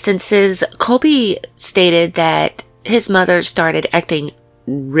these instances, Colby stated that his mother started acting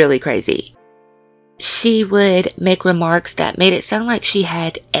really crazy. She would make remarks that made it sound like she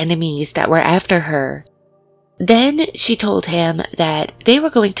had enemies that were after her. Then she told him that they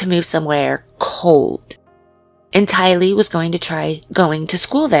were going to move somewhere cold. and Tylee was going to try going to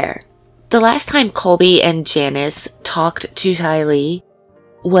school there. The last time Colby and Janice talked to Tylee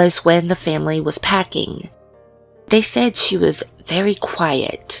was when the family was packing. They said she was very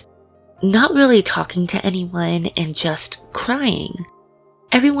quiet, not really talking to anyone, and just crying.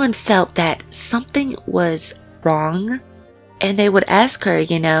 Everyone felt that something was wrong, and they would ask her,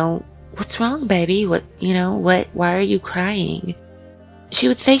 what's wrong, baby? Why are you crying? She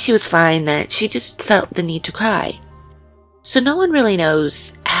would say she was fine, that she just felt the need to cry. So no one really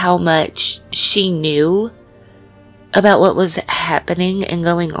knows how much she knew about what was happening and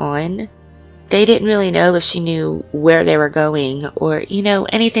going on. They didn't really know if she knew where they were going or,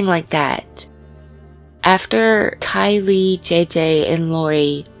 anything like that. After Tylee, JJ, and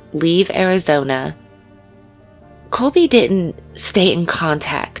Lori leave Arizona, Colby didn't stay in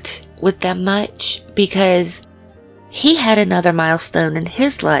contact with them much because he had another milestone in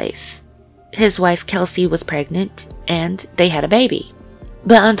his life. His wife Kelsey was pregnant and they had a baby.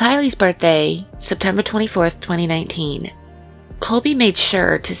 But on Tylee's birthday, September 24th, 2019, Colby made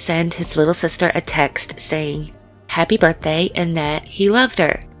sure to send his little sister a text saying happy birthday and that he loved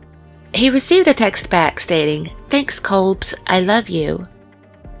her. He received a text back stating, "Thanks, Colbs, I love you."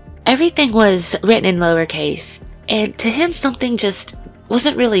 Everything was written in lowercase, and to him something just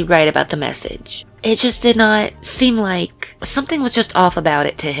wasn't really right about the message. It just did not seem like something was just off about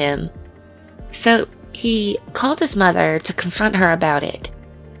it to him. So he called his mother to confront her about it,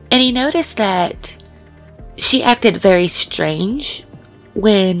 and he noticed that she acted very strange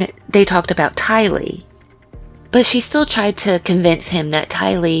when they talked about Tylee. But she still tried to convince him that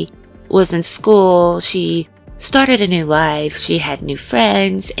Tylee was in school, she started a new life, she had new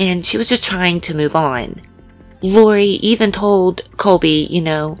friends, and she was just trying to move on. Lori even told Colby,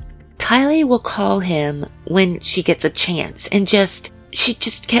 Tylee will call him when she gets a chance, and she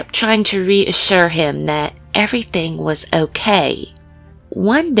just kept trying to reassure him that everything was okay.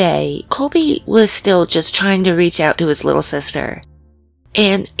 One day, Colby was still just trying to reach out to his little sister,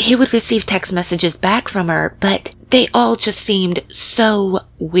 and he would receive text messages back from her, but they all just seemed so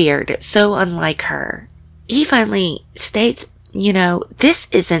weird, so unlike her. He finally states, this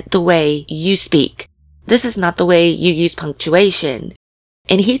isn't the way you speak. This is not the way you use punctuation.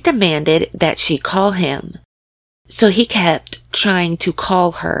 And he demanded that she call him. So he kept trying to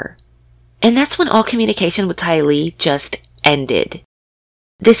call her. And that's when all communication with Tylee just ended.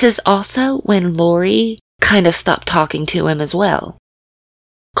 This is also when Lori kind of stopped talking to him as well.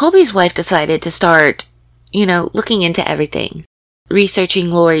 Colby's wife decided to start, looking into everything. Researching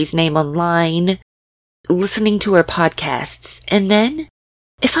Lori's name online, listening to her podcasts, and then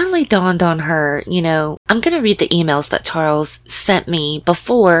it finally dawned on her, I'm going to read the emails that Charles sent me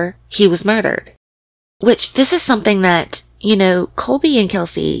before he was murdered. Which, this is something that, Colby and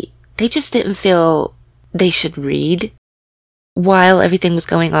Kelsey, they just didn't feel they should read while everything was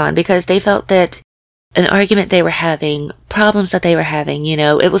going on, because they felt that an argument they were having, problems that they were having,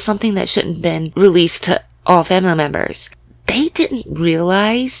 it was something that shouldn't have been released to all family members. They didn't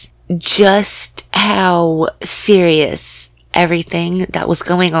realize just how serious everything that was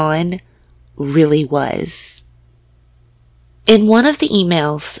going on really was. In one of the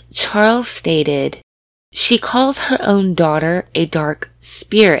emails, Charles stated she calls her own daughter a dark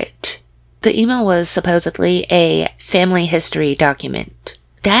spirit. The email was supposedly a family history document.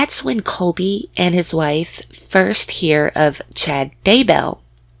 That's when Colby and his wife first hear of Chad Daybell,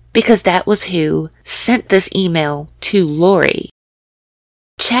 because that was who sent this email to Lori.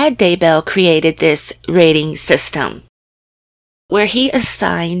 Chad Daybell created this rating system where he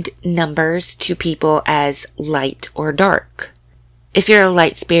assigned numbers to people as light or dark. If you're a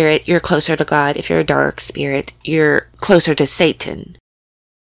light spirit, you're closer to God. If you're a dark spirit, you're closer to Satan.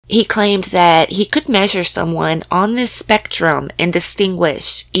 He claimed that he could measure someone on this spectrum and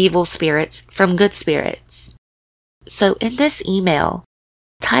distinguish evil spirits from good spirits. So in this email,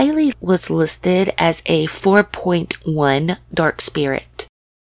 Tylee was listed as a 4.1 dark spirit.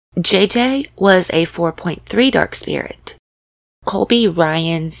 JJ was a 4.3 dark spirit. Colby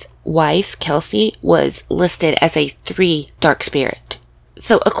Ryan's wife, Kelsey, was listed as a 3 dark spirit.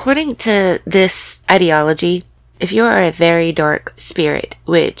 So according to this ideology, if you are a very dark spirit,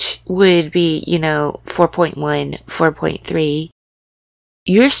 which would be, 4.1, 4.3,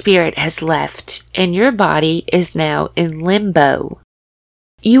 your spirit has left and your body is now in limbo.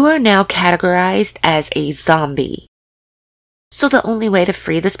 You are now categorized as a zombie. So the only way to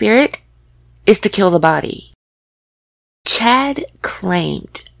free the spirit is to kill the body. Chad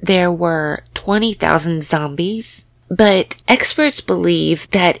claimed there were 20,000 zombies, but experts believe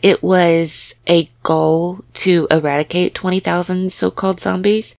that it was a goal to eradicate 20,000 so-called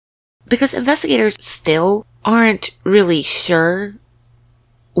zombies, because investigators still aren't really sure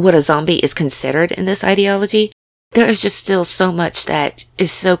what a zombie is considered in this ideology, there is just still so much that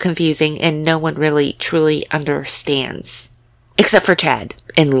is so confusing and no one really truly understands. Except for Chad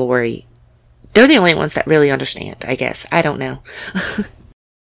and Lori. They're the only ones that really understand, I guess. I don't know.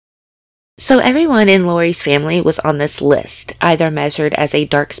 So everyone in Lori's family was on this list, either measured as a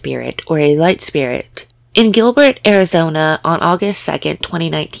dark spirit or a light spirit. In Gilbert, Arizona, on August 2nd,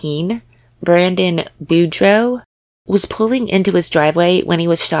 2019, Brandon Boudreaux was pulling into his driveway when he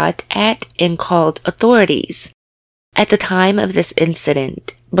was shot at and called authorities. At the time of this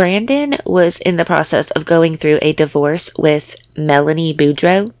incident, Brandon was in the process of going through a divorce with Melanie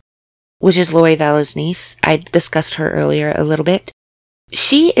Boudreaux, which is Lori Vallow's niece. I discussed her earlier a little bit.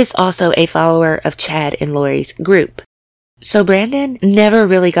 She is also a follower of Chad and Lori's group. So Brandon never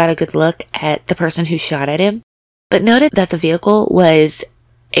really got a good look at the person who shot at him, but noted that the vehicle was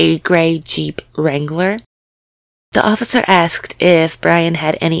a gray Jeep Wrangler. The officer asked if Brian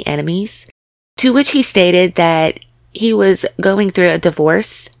had any enemies, to which he stated that he was going through a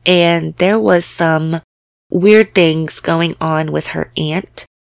divorce and there was some weird things going on with her aunt.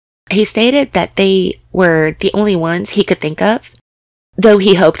 He stated that they were the only ones he could think of, though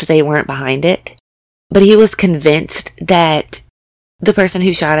he hoped they weren't behind it. But he was convinced that the person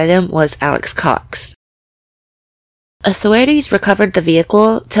who shot at him was Alex Cox. Authorities recovered the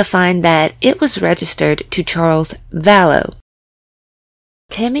vehicle to find that it was registered to Charles Vallow.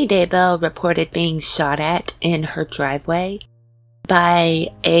 Tammy Daybell reported being shot at in her driveway by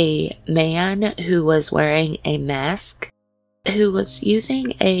a man who was wearing a mask, who was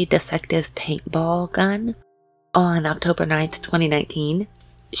using a defective paintball gun on October 9th, 2019.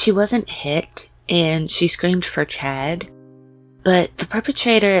 She wasn't hit, and she screamed for Chad, but the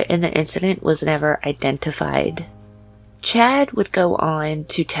perpetrator in the incident was never identified. Chad would go on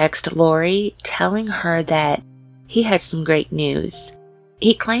to text Lori, telling her that he had some great news.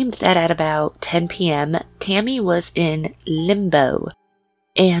 He claimed that at about 10 p.m., Tammy was in limbo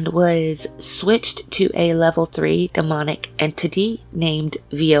and was switched to a level 3 demonic entity named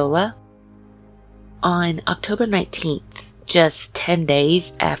Viola. On October 19th, just 10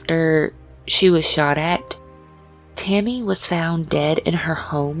 days after she was shot at, Tammy was found dead in her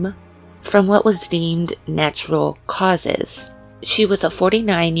home from what was deemed natural causes. She was a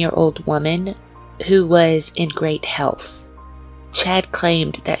 49-year-old woman who was in great health. Chad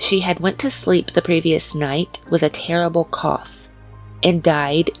claimed that she had went to sleep the previous night with a terrible cough and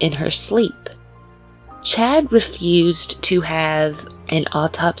died in her sleep. Chad refused to have an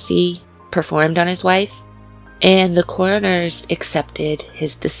autopsy performed on his wife, and the coroners accepted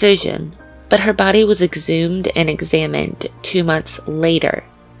his decision, but her body was exhumed and examined 2 months later.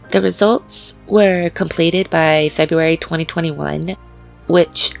 The results were completed by February 2021,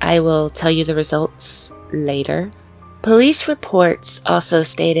 which I will tell you the results later. Police reports also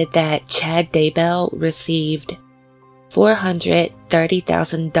stated that Chad Daybell received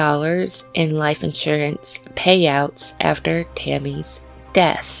 $430,000 in life insurance payouts after Tammy's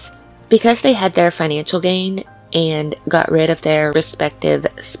death. Because they had their financial gain and got rid of their respective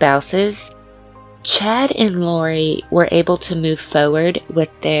spouses, Chad and Lori were able to move forward with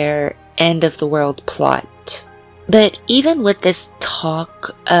their end-of-the-world plot. But even with this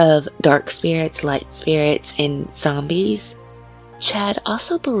talk of dark spirits, light spirits, and zombies, Chad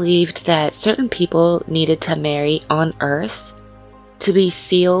also believed that certain people needed to marry on Earth to be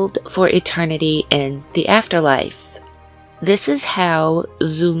sealed for eternity in the afterlife. This is how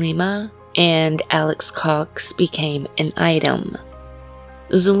Zulema and Alex Cox became an item.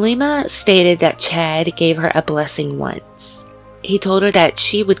 Zulema stated that Chad gave her a blessing once. He told her that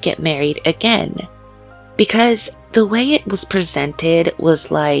she would get married again, because the way it was presented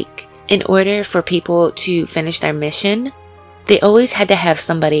was like, in order for people to finish their mission, they always had to have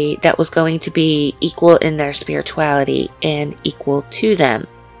somebody that was going to be equal in their spirituality and equal to them.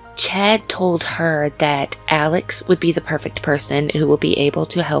 Chad told her that Alex would be the perfect person who will be able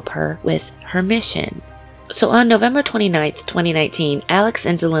to help her with her mission. So on November 29th, 2019, Alex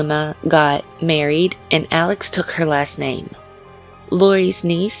and Zulema got married, and Alex took her last name. Lori's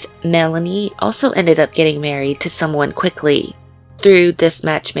niece, Melanie, also ended up getting married to someone quickly through this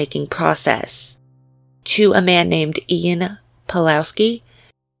matchmaking process, to a man named Ian Pulowski.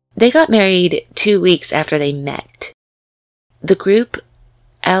 They got married 2 weeks after they met. The group,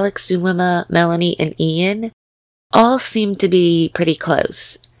 Alex, Zulema, Melanie, and Ian, all seemed to be pretty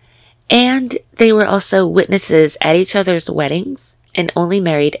close. And they were also witnesses at each other's weddings and only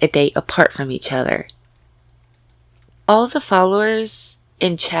married a day apart from each other. All the followers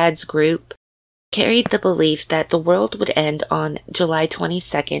in Chad's group carried the belief that the world would end on July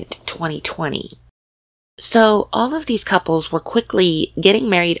 22nd, 2020. So all of these couples were quickly getting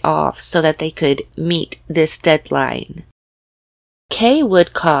married off so that they could meet this deadline. Kay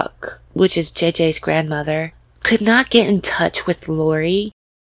Woodcock, which is JJ's grandmother, could not get in touch with Lori,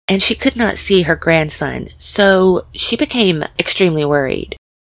 and she could not see her grandson, so she became extremely worried.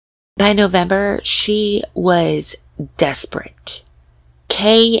 By November, she was desperate.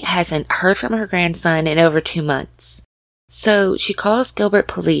 Kay hasn't heard from her grandson in over 2 months, so she calls Gilbert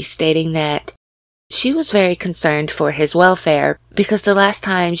police stating that she was very concerned for his welfare because the last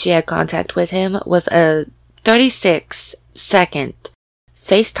time she had contact with him was a 36-second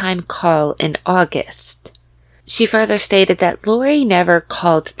FaceTime call in August. She further stated that Lori never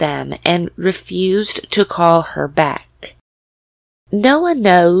called them and refused to call her back. No one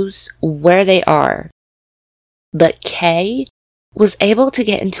knows where they are, but Kay was able to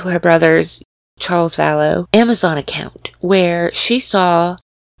get into her brother's, Charles Vallow, Amazon account, where she saw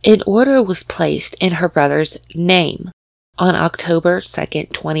an order was placed in her brother's name on October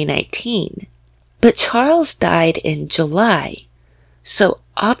 2nd, 2019. But Charles died in July, so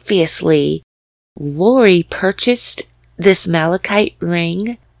obviously Lori purchased this malachite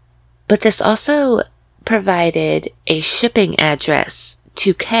ring, but this also provided a shipping address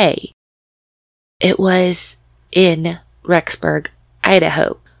to Kay. It was in Rexburg,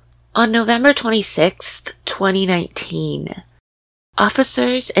 Idaho. On November 26th, 2019,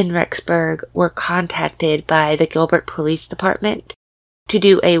 officers in Rexburg were contacted by the Gilbert Police Department to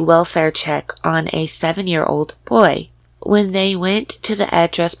do a welfare check on a 7-year-old boy. When they went to the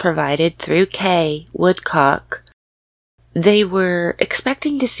address provided through Kay Woodcock, they were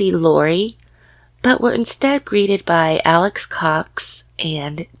expecting to see Lori, but were instead greeted by Alex Cox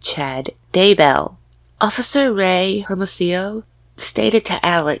and Chad Daybell. Officer Ray Hermosillo stated to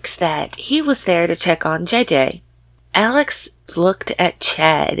Alex that he was there to check on JJ. Alex looked at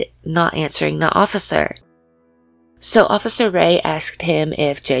Chad, not answering the officer. So Officer Ray asked him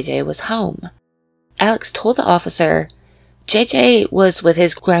if JJ was home. Alex told the officer JJ was with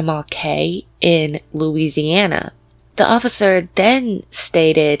his grandma Kay in Louisiana. The officer then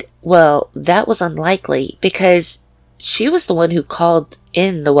stated, well, that was unlikely because she was the one who called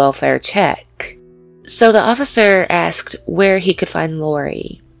in the welfare check. So the officer asked where he could find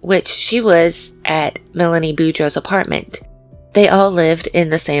Lori, which she was at Melanie Boudreaux's apartment. They all lived in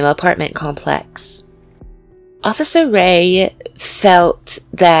the same apartment complex. Officer Ray felt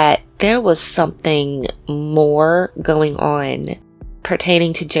that there was something more going on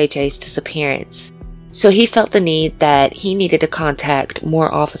pertaining to JJ's disappearance. So he felt the need that he needed to contact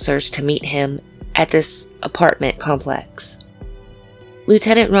more officers to meet him at this apartment complex.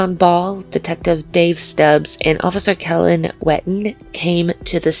 Lieutenant Ron Ball, Detective Dave Stubbs, and Officer Kellen Wetton came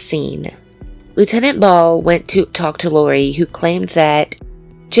to the scene. Lieutenant Ball went to talk to Lori, who claimed that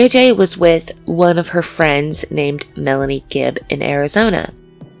JJ was with one of her friends named Melanie Gibb in Arizona.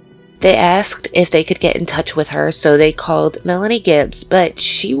 They asked if they could get in touch with her, so they called Melanie Gibbs, but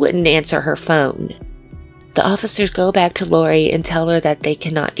she wouldn't answer her phone. The officers go back to Lori and tell her that they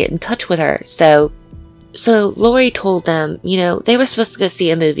cannot get in touch with her, So Lori told them, they were supposed to go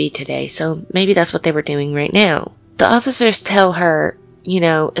see a movie today, so maybe that's what they were doing right now. The officers tell her,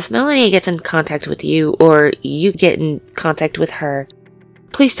 if Melanie gets in contact with you or you get in contact with her,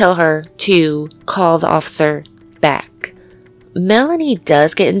 please tell her to call the officer back. Melanie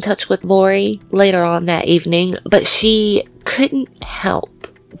does get in touch with Lori later on that evening, but she couldn't help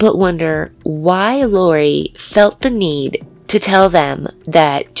but wonder why Lori felt the need to tell them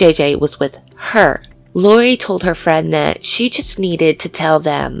that JJ was with her. Lori told her friend that she just needed to tell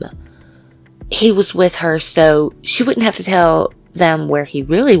them he was with her so she wouldn't have to tell them where he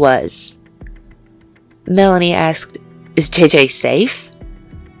really was. Melanie asked, "Is JJ safe?"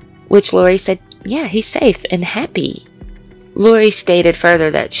 Which Lori said, "Yeah, he's safe and happy." Lori stated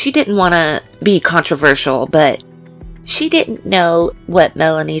further that she didn't want to be controversial, but she didn't know what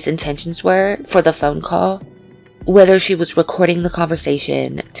Melanie's intentions were for the phone call. Whether she was recording the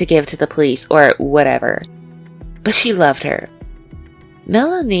conversation to give to the police or whatever. But she loved her.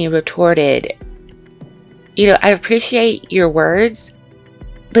 Melanie retorted, I appreciate your words,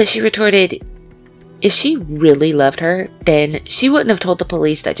 but she retorted, if she really loved her, then she wouldn't have told the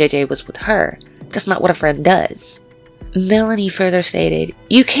police that JJ was with her. That's not what a friend does. Melanie further stated,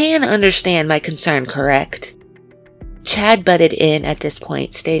 you can understand my concern, correct? Chad butted in at this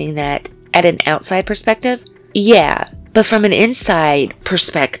point, stating that, at an outside perspective, yeah, but from an inside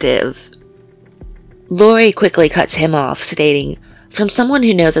perspective, Lori quickly cuts him off, stating, from someone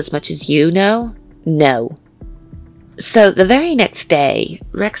who knows as much as you know, no. So the very next day,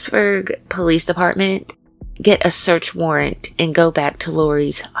 Rexburg Police Department get a search warrant and go back to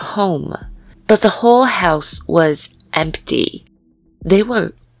Lori's home. But the whole house was empty. They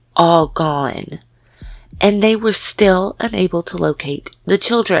were all gone. And they were still unable to locate the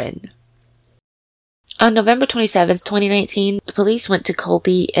children. On November 27th, 2019, the police went to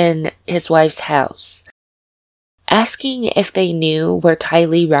Colby and his wife's house, asking if they knew where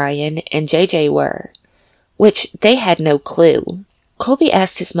Tylee, Ryan, and JJ were, which they had no clue. Colby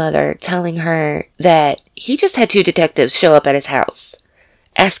asked his mother, telling her that he just had 2 detectives show up at his house,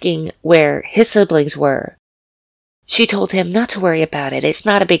 asking where his siblings were. She told him not to worry about it. It's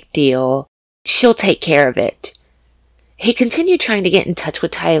not a big deal. She'll take care of it. He continued trying to get in touch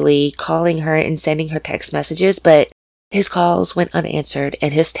with Tylee, calling her and sending her text messages, but his calls went unanswered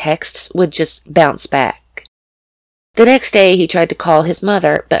and his texts would just bounce back. The next day, he tried to call his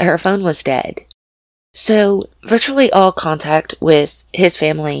mother, but her phone was dead. So, virtually all contact with his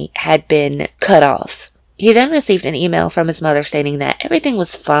family had been cut off. He then received an email from his mother stating that everything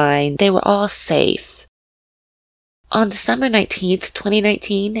was fine, they were all safe. On December 19th,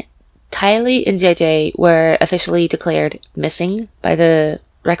 2019, Tylee and JJ were officially declared missing by the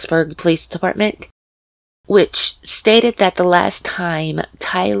Rexburg Police Department, which stated that the last time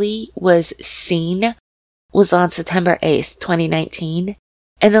Tylee was seen was on September 8th, 2019,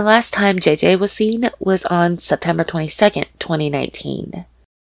 and the last time JJ was seen was on September 22nd, 2019.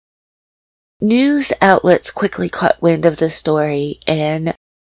 News outlets quickly caught wind of the story and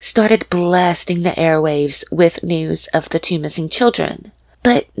started blasting the airwaves with news of the 2 missing children.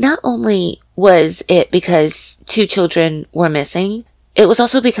 But not only was it because 2 children were missing, it was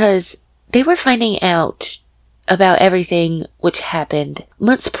also because they were finding out about everything which happened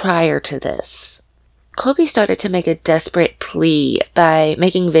months prior to this. Colby started to make a desperate plea by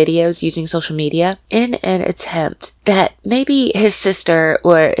making videos using social media in an attempt that maybe his sister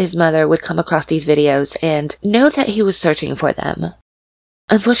or his mother would come across these videos and know that he was searching for them.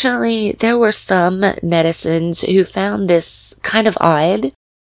 Unfortunately, there were some netizens who found this kind of odd,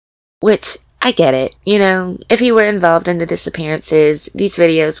 which I get it. You know, if he were involved in the disappearances, these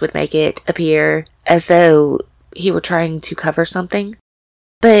videos would make it appear as though he were trying to cover something.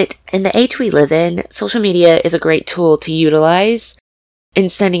 But in the age we live in, social media is a great tool to utilize in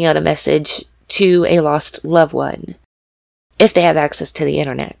sending out a message to a lost loved one, if they have access to the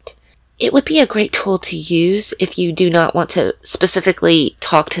internet. It would be a great tool to use if you do not want to specifically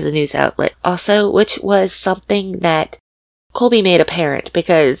talk to the news outlet also, which was something that Colby made apparent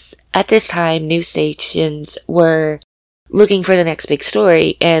because at this time news stations were looking for the next big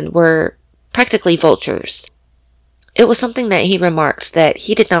story and were practically vultures. It was something that he remarked that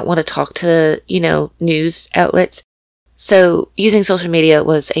he did not want to talk to, news outlets, so using social media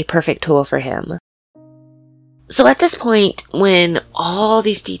was a perfect tool for him. So at this point, when all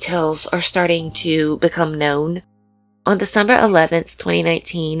these details are starting to become known, on December 11th,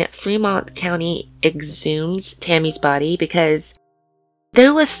 2019, Fremont County exhumes Tammy's body because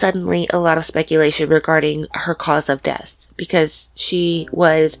there was suddenly a lot of speculation regarding her cause of death because she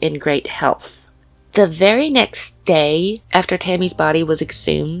was in great health. The very next day after Tammy's body was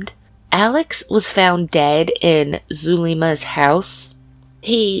exhumed, Alex was found dead in Zulima's house.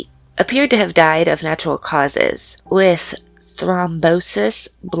 He appeared to have died of natural causes, with thrombosis,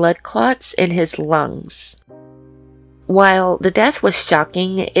 blood clots in his lungs. While the death was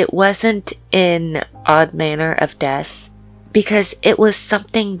shocking, it wasn't an odd manner of death, because it was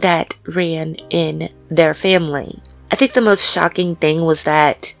something that ran in their family. I think the most shocking thing was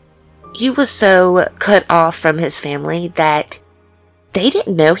that he was so cut off from his family that they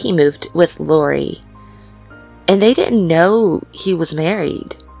didn't know he moved with Lori, and they didn't know he was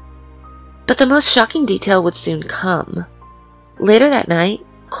married. But the most shocking detail would soon come. Later that night,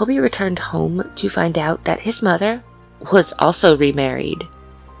 Colby returned home to find out that his mother was also remarried.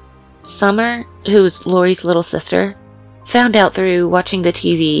 Summer, who's Lori's little sister, found out through watching the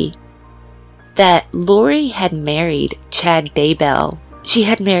TV that Lori had married Chad Daybell. She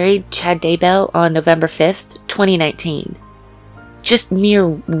had married Chad Daybell on November 5th, 2019, just mere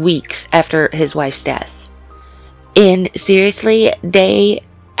weeks after his wife's death. And seriously, they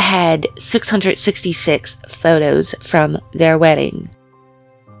had 666 photos from their wedding.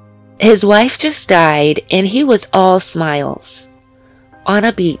 His wife just died and he was all smiles on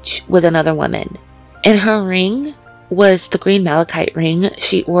a beach with another woman. And her ring was the green malachite ring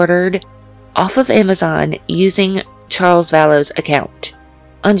she ordered off of Amazon using Charles Vallow's account.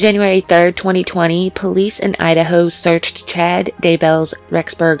 On January 3rd, 2020, police in Idaho searched Chad Daybell's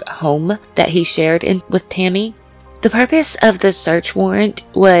Rexburg home that he shared with Tammy. The purpose of the search warrant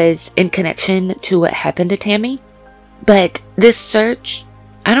was in connection to what happened to Tammy, but this search,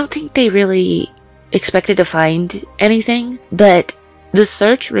 I don't think they really expected to find anything, but The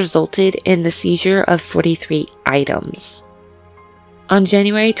search resulted in the seizure of 43 items. On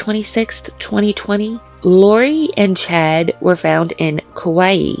January 26, 2020, Lori and Chad were found in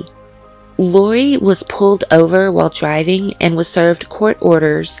Kauai. Lori was pulled over while driving and was served court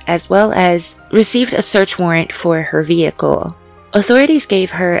orders, as well as received a search warrant for her vehicle. Authorities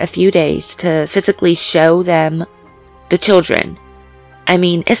gave her a few days to physically show them the children. I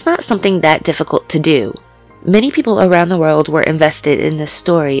mean, it's not something that difficult to do. Many people around the world were invested in this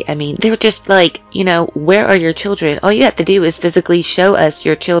story. I mean, they were just like, where are your children? All you have to do is physically show us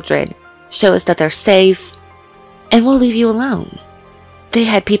your children. Show us that they're safe, and we'll leave you alone. They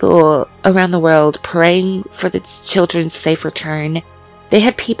had people around the world praying for the children's safe return. They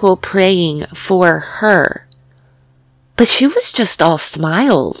had people praying for her. But she was just all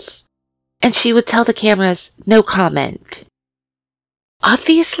smiles. And she would tell the cameras, no comment.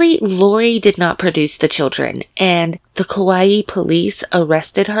 Obviously, Lori did not produce the children, and the Kauai police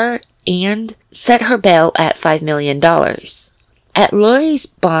arrested her and set her bail at $5 million. At Lori's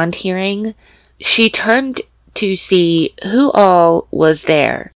bond hearing, she turned to see who all was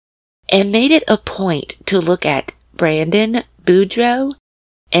there and made it a point to look at Brandon, Boudreaux,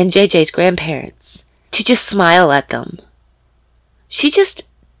 and JJ's grandparents to just smile at them. She just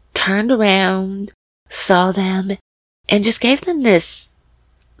turned around, saw them, and just gave them this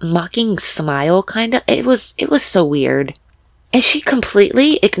mocking smile, kinda. It was so weird. And she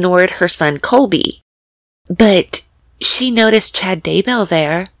completely ignored her son Colby. But she noticed Chad Daybell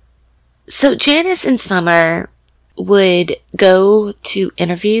there. So Janice and Summer would go to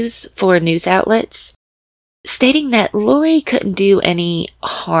interviews for news outlets, stating that Lori couldn't do any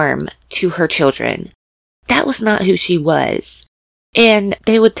harm to her children. That was not who she was. And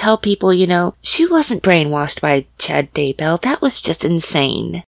they would tell people, she wasn't brainwashed by Chad Daybell. That was just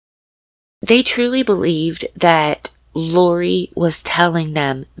insane. They truly believed that Lori was telling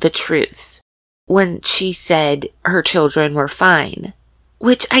them the truth when she said her children were fine.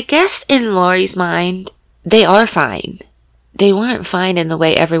 Which I guess in Lori's mind, they are fine. They weren't fine in the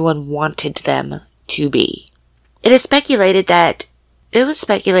way everyone wanted them to be. It was speculated that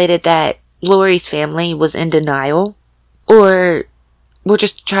Lori's family was in denial or were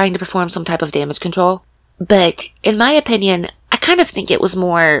just trying to perform some type of damage control. But in my opinion, I kind of think it was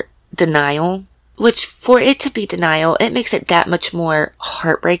more denial, which for it to be denial, it makes it that much more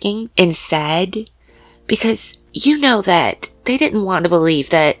heartbreaking and sad, because that they didn't want to believe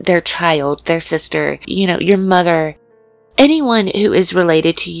that their child, their sister, your mother, anyone who is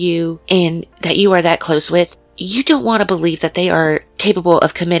related to you and that you are that close with, you don't want to believe that they are capable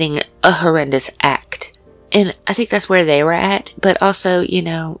of committing a horrendous act. And I think that's where they were at, but also,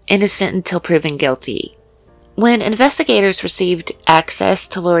 innocent until proven guilty. When investigators received access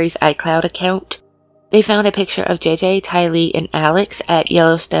to Lori's iCloud account, they found a picture of JJ, Tylee, and Alex at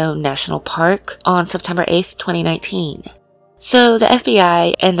Yellowstone National Park on September 8th, 2019. So the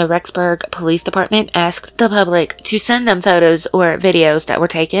FBI and the Rexburg Police Department asked the public to send them photos or videos that were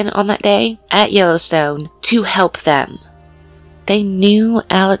taken on that day at Yellowstone to help them. They knew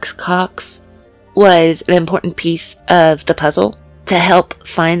Alex Cox was an important piece of the puzzle to help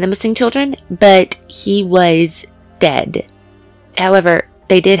find the missing children, but he was dead. However,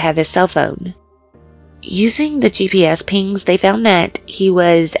 they did have his cell phone. Using the GPS pings, they found that he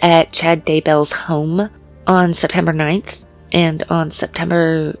was at Chad Daybell's home on September 9th and on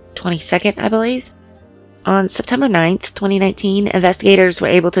September 22nd, I believe. On September 9th, 2019, investigators were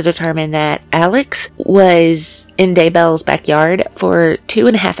able to determine that Alex was in Daybell's backyard for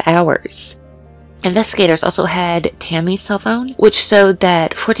 2.5 hours. Investigators also had Tammy's cell phone, which showed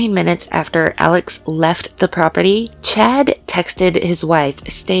that 14 minutes after Alex left the property, Chad texted his wife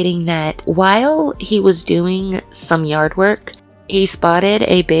stating that while he was doing some yard work, he spotted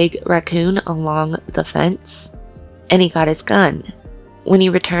a big raccoon along the fence, and he got his gun. When he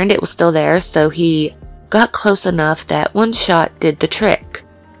returned, it was still there, so he got close enough that one shot did the trick.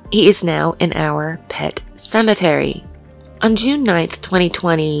 He is now in our pet cemetery. On June 9th,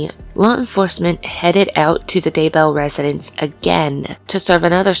 2020, law enforcement headed out to the Daybell residence again to serve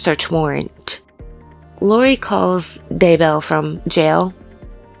another search warrant. Lori calls Daybell from jail.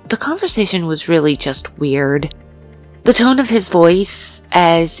 The conversation was really just weird. The tone of his voice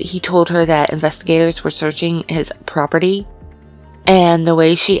as he told her that investigators were searching his property, and the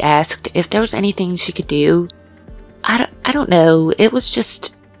way she asked if there was anything she could do, I don't know, it was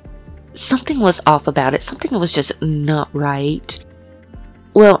just, something was off about it. Something was just not right.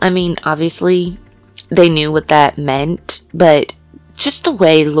 Well, I mean, obviously, they knew what that meant, but just the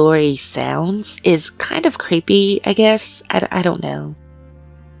way Lori sounds is kind of creepy, I guess. I don't know.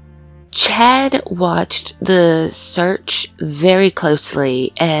 Chad watched the search very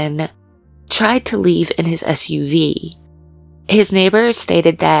closely and tried to leave in his SUV. His neighbors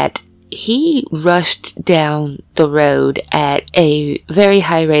stated that he rushed down the road at a very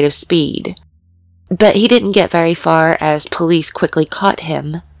high rate of speed, but he didn't get very far as police quickly caught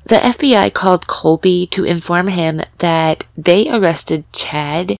him. The FBI called Colby to inform him that they arrested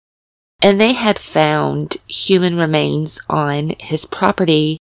Chad and they had found human remains on his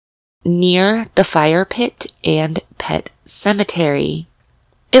property near the fire pit and pet cemetery.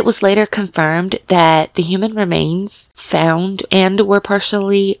 It was later confirmed that the human remains found and were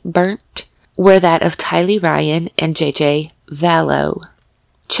partially burnt were that of Tylee Ryan and JJ Vallow.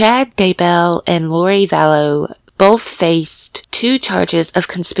 Chad Daybell and Lori Vallow both faced 2 charges of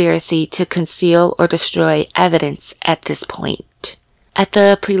conspiracy to conceal or destroy evidence at this point. At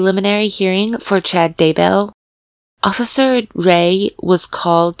the preliminary hearing for Chad Daybell, Officer Ray was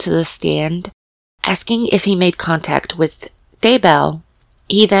called to the stand asking if he made contact with Daybell.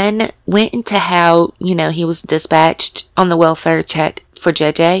 He then went into how, he was dispatched on the welfare check for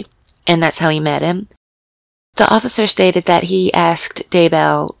JJ, and that's how he met him. The officer stated that he asked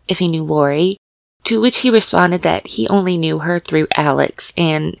Daybell if he knew Lori, to which he responded that he only knew her through Alex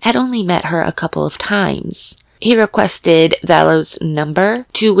and had only met her a couple of times. He requested Vallow's number,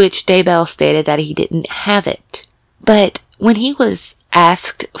 to which Daybell stated that he didn't have it. But when he was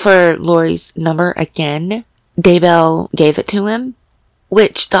asked for Lori's number again, Daybell gave it to him,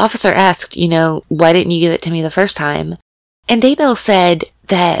 which the officer asked, why didn't you give it to me the first time? And Daybell said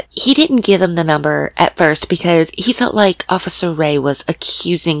that he didn't give him the number at first because he felt like Officer Ray was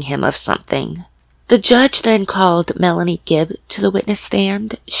accusing him of something. The judge then called Melanie Gibb to the witness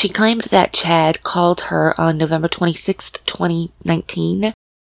stand. She claimed that Chad called her on November 26, 2019,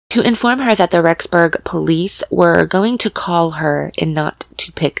 to inform her that the Rexburg police were going to call her and not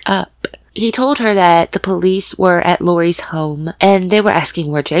to pick up. He told her that the police were at Lori's home and they were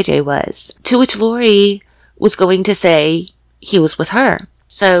asking where JJ was, to which Lori was going to say he was with her.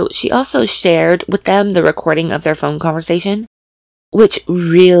 So she also shared with them the recording of their phone conversation, which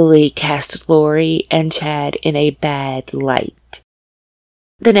really cast Lori and Chad in a bad light.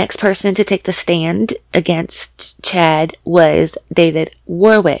 The next person to take the stand against Chad was David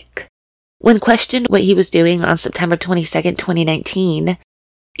Warwick. When questioned what he was doing on September 22nd, 2019,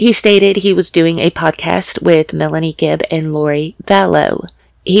 he stated he was doing a podcast with Melanie Gibb and Lori Vallow.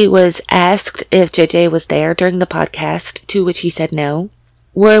 He was asked if JJ was there during the podcast, to which he said no.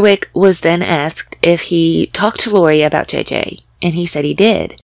 Warwick was then asked if he talked to Lori about JJ, and he said he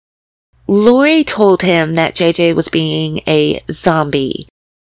did. Lori told him that JJ was being a zombie,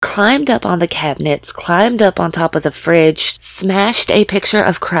 climbed up on the cabinets, climbed up on top of the fridge, smashed a picture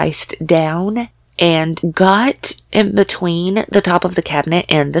of Christ down, and got in between the top of the cabinet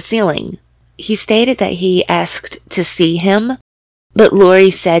and the ceiling. He stated that he asked to see him, but Lori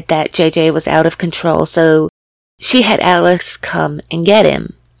said that JJ was out of control, so she had Alex come and get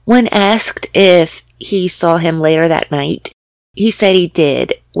him. When asked if he saw him later that night, he said he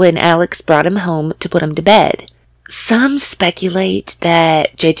did when Alex brought him home to put him to bed. Some speculate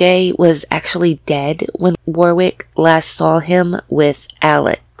that JJ was actually dead when Warwick last saw him with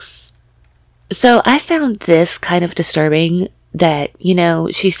Alex. So I found this kind of disturbing that,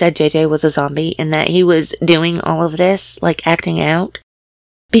 she said JJ was a zombie and that he was doing all of this, acting out.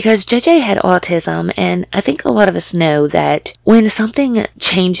 Because JJ had autism, and I think a lot of us know that when something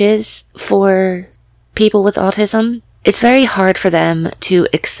changes for people with autism, it's very hard for them to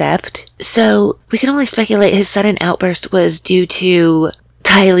accept. So we can only speculate his sudden outburst was due to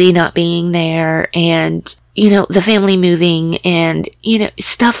Tylee not being there and, the family moving and,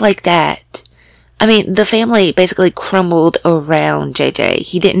 stuff like that. I mean, the family basically crumbled around JJ.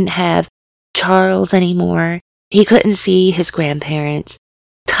 He didn't have Charles anymore. He couldn't see his grandparents.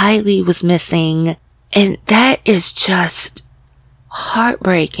 Tylee was missing. And that is just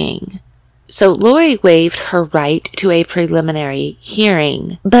heartbreaking. So Lori waived her right to a preliminary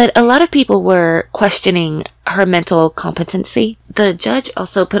hearing, but a lot of people were questioning her mental competency. The judge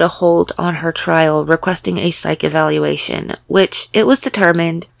also put a hold on her trial, requesting a psych evaluation, which it was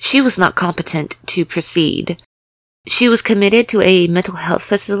determined she was not competent to proceed. She was committed to a mental health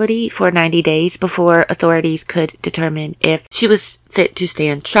facility for 90 days before authorities could determine if she was fit to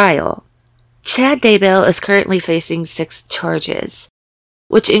stand trial. Chad Daybell is currently facing 6 charges,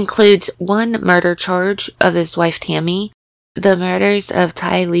 which includes 1 murder charge of his wife Tammy, the murders of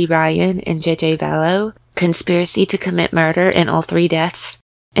Tylee Ryan and JJ Vallow, conspiracy to commit murder in all 3 deaths,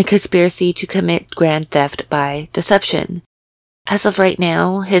 and conspiracy to commit grand theft by deception. As of right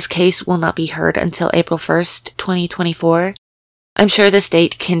now, his case will not be heard until April 1st, 2024, I'm sure this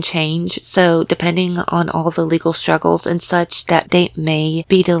date can change, so depending on all the legal struggles and such, that date may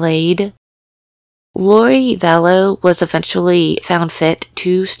be delayed. Lori Vallow was eventually found fit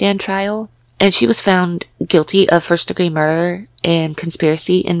to stand trial, and she was found guilty of first-degree murder and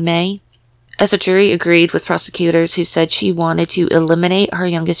conspiracy in May, as a jury agreed with prosecutors who said she wanted to eliminate her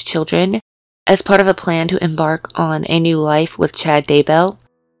youngest children as part of a plan to embark on a new life with Chad Daybell,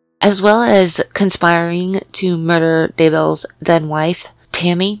 as well as conspiring to murder Daybell's then-wife,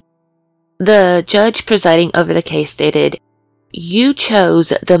 Tammy. The judge presiding over the case stated, "You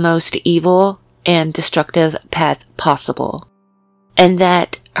chose the most evil and destructive path possible, and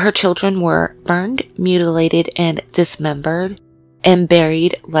that her children were burned, mutilated, and dismembered, and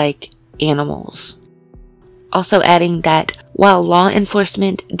buried like animals." Also adding that while law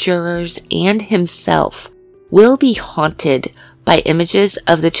enforcement, jurors, and himself will be haunted by images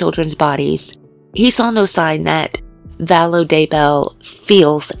of the children's bodies, he saw no sign that Vallow Daybell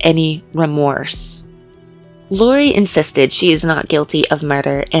feels any remorse. Lori insisted she is not guilty of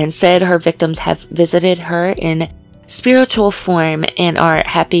murder and said her victims have visited her in spiritual form and are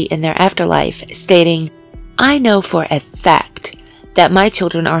happy in their afterlife, stating, "I know for a fact that my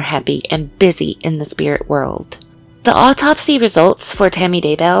children are happy and busy in the spirit world." The autopsy results for Tammy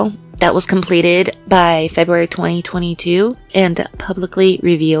Daybell that was completed by February 2022 and publicly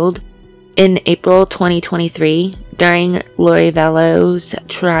revealed in April 2023 during Lori Vallow's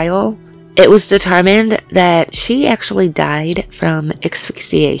trial, it was determined that she actually died from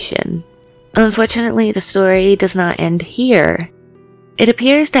asphyxiation. Unfortunately, the story does not end here. It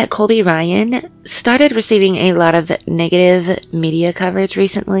appears that Colby Ryan started receiving a lot of negative media coverage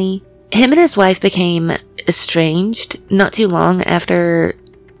recently. Him and his wife became estranged not too long after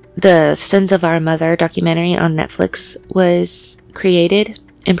the Sins of Our Mother documentary on Netflix was created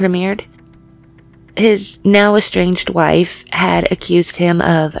and premiered. His now estranged wife had accused him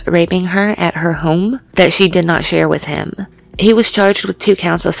of raping her at her home that she did not share with him. He was charged with 2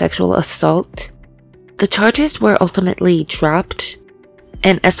 counts of sexual assault. The charges were ultimately dropped,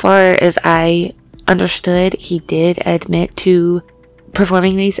 and as far as I understood, he did admit to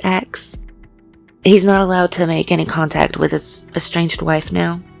performing these acts. He's not allowed to make any contact with his estranged wife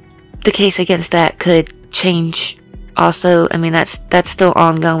now. The case against that could change also. I mean, that's still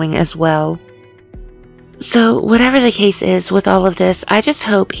ongoing as well. So whatever the case is with all of this, I just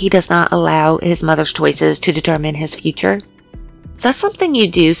hope he does not allow his mother's choices to determine his future. That's something you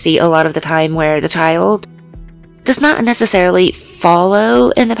do see a lot of the time, where the child does not necessarily follow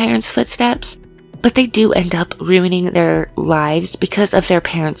in the parents' footsteps, but they do end up ruining their lives because of their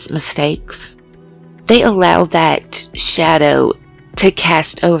parents' mistakes. They allow that shadow to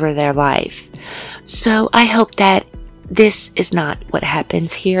cast over their life. So I hope that this is not what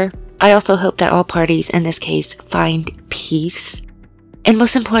happens here. I also hope that all parties in this case find peace. And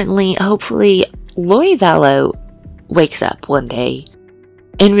most importantly, hopefully Lori Vallow wakes up one day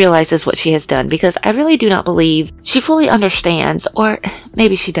and realizes what she has done, because I really do not believe she fully understands, or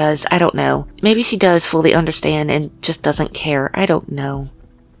maybe she does, I don't know. Maybe she does fully understand and just doesn't care, I don't know.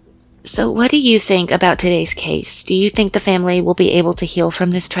 So what do you think about today's case? Do you think the family will be able to heal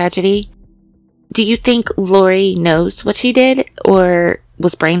from this tragedy? Do you think Lori knows what she did, or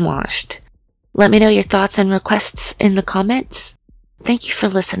was brainwashed? Let me know your thoughts and requests in the comments. Thank you for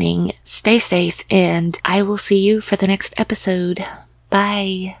listening. Stay safe, and I will see you for the next episode.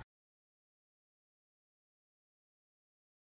 Bye.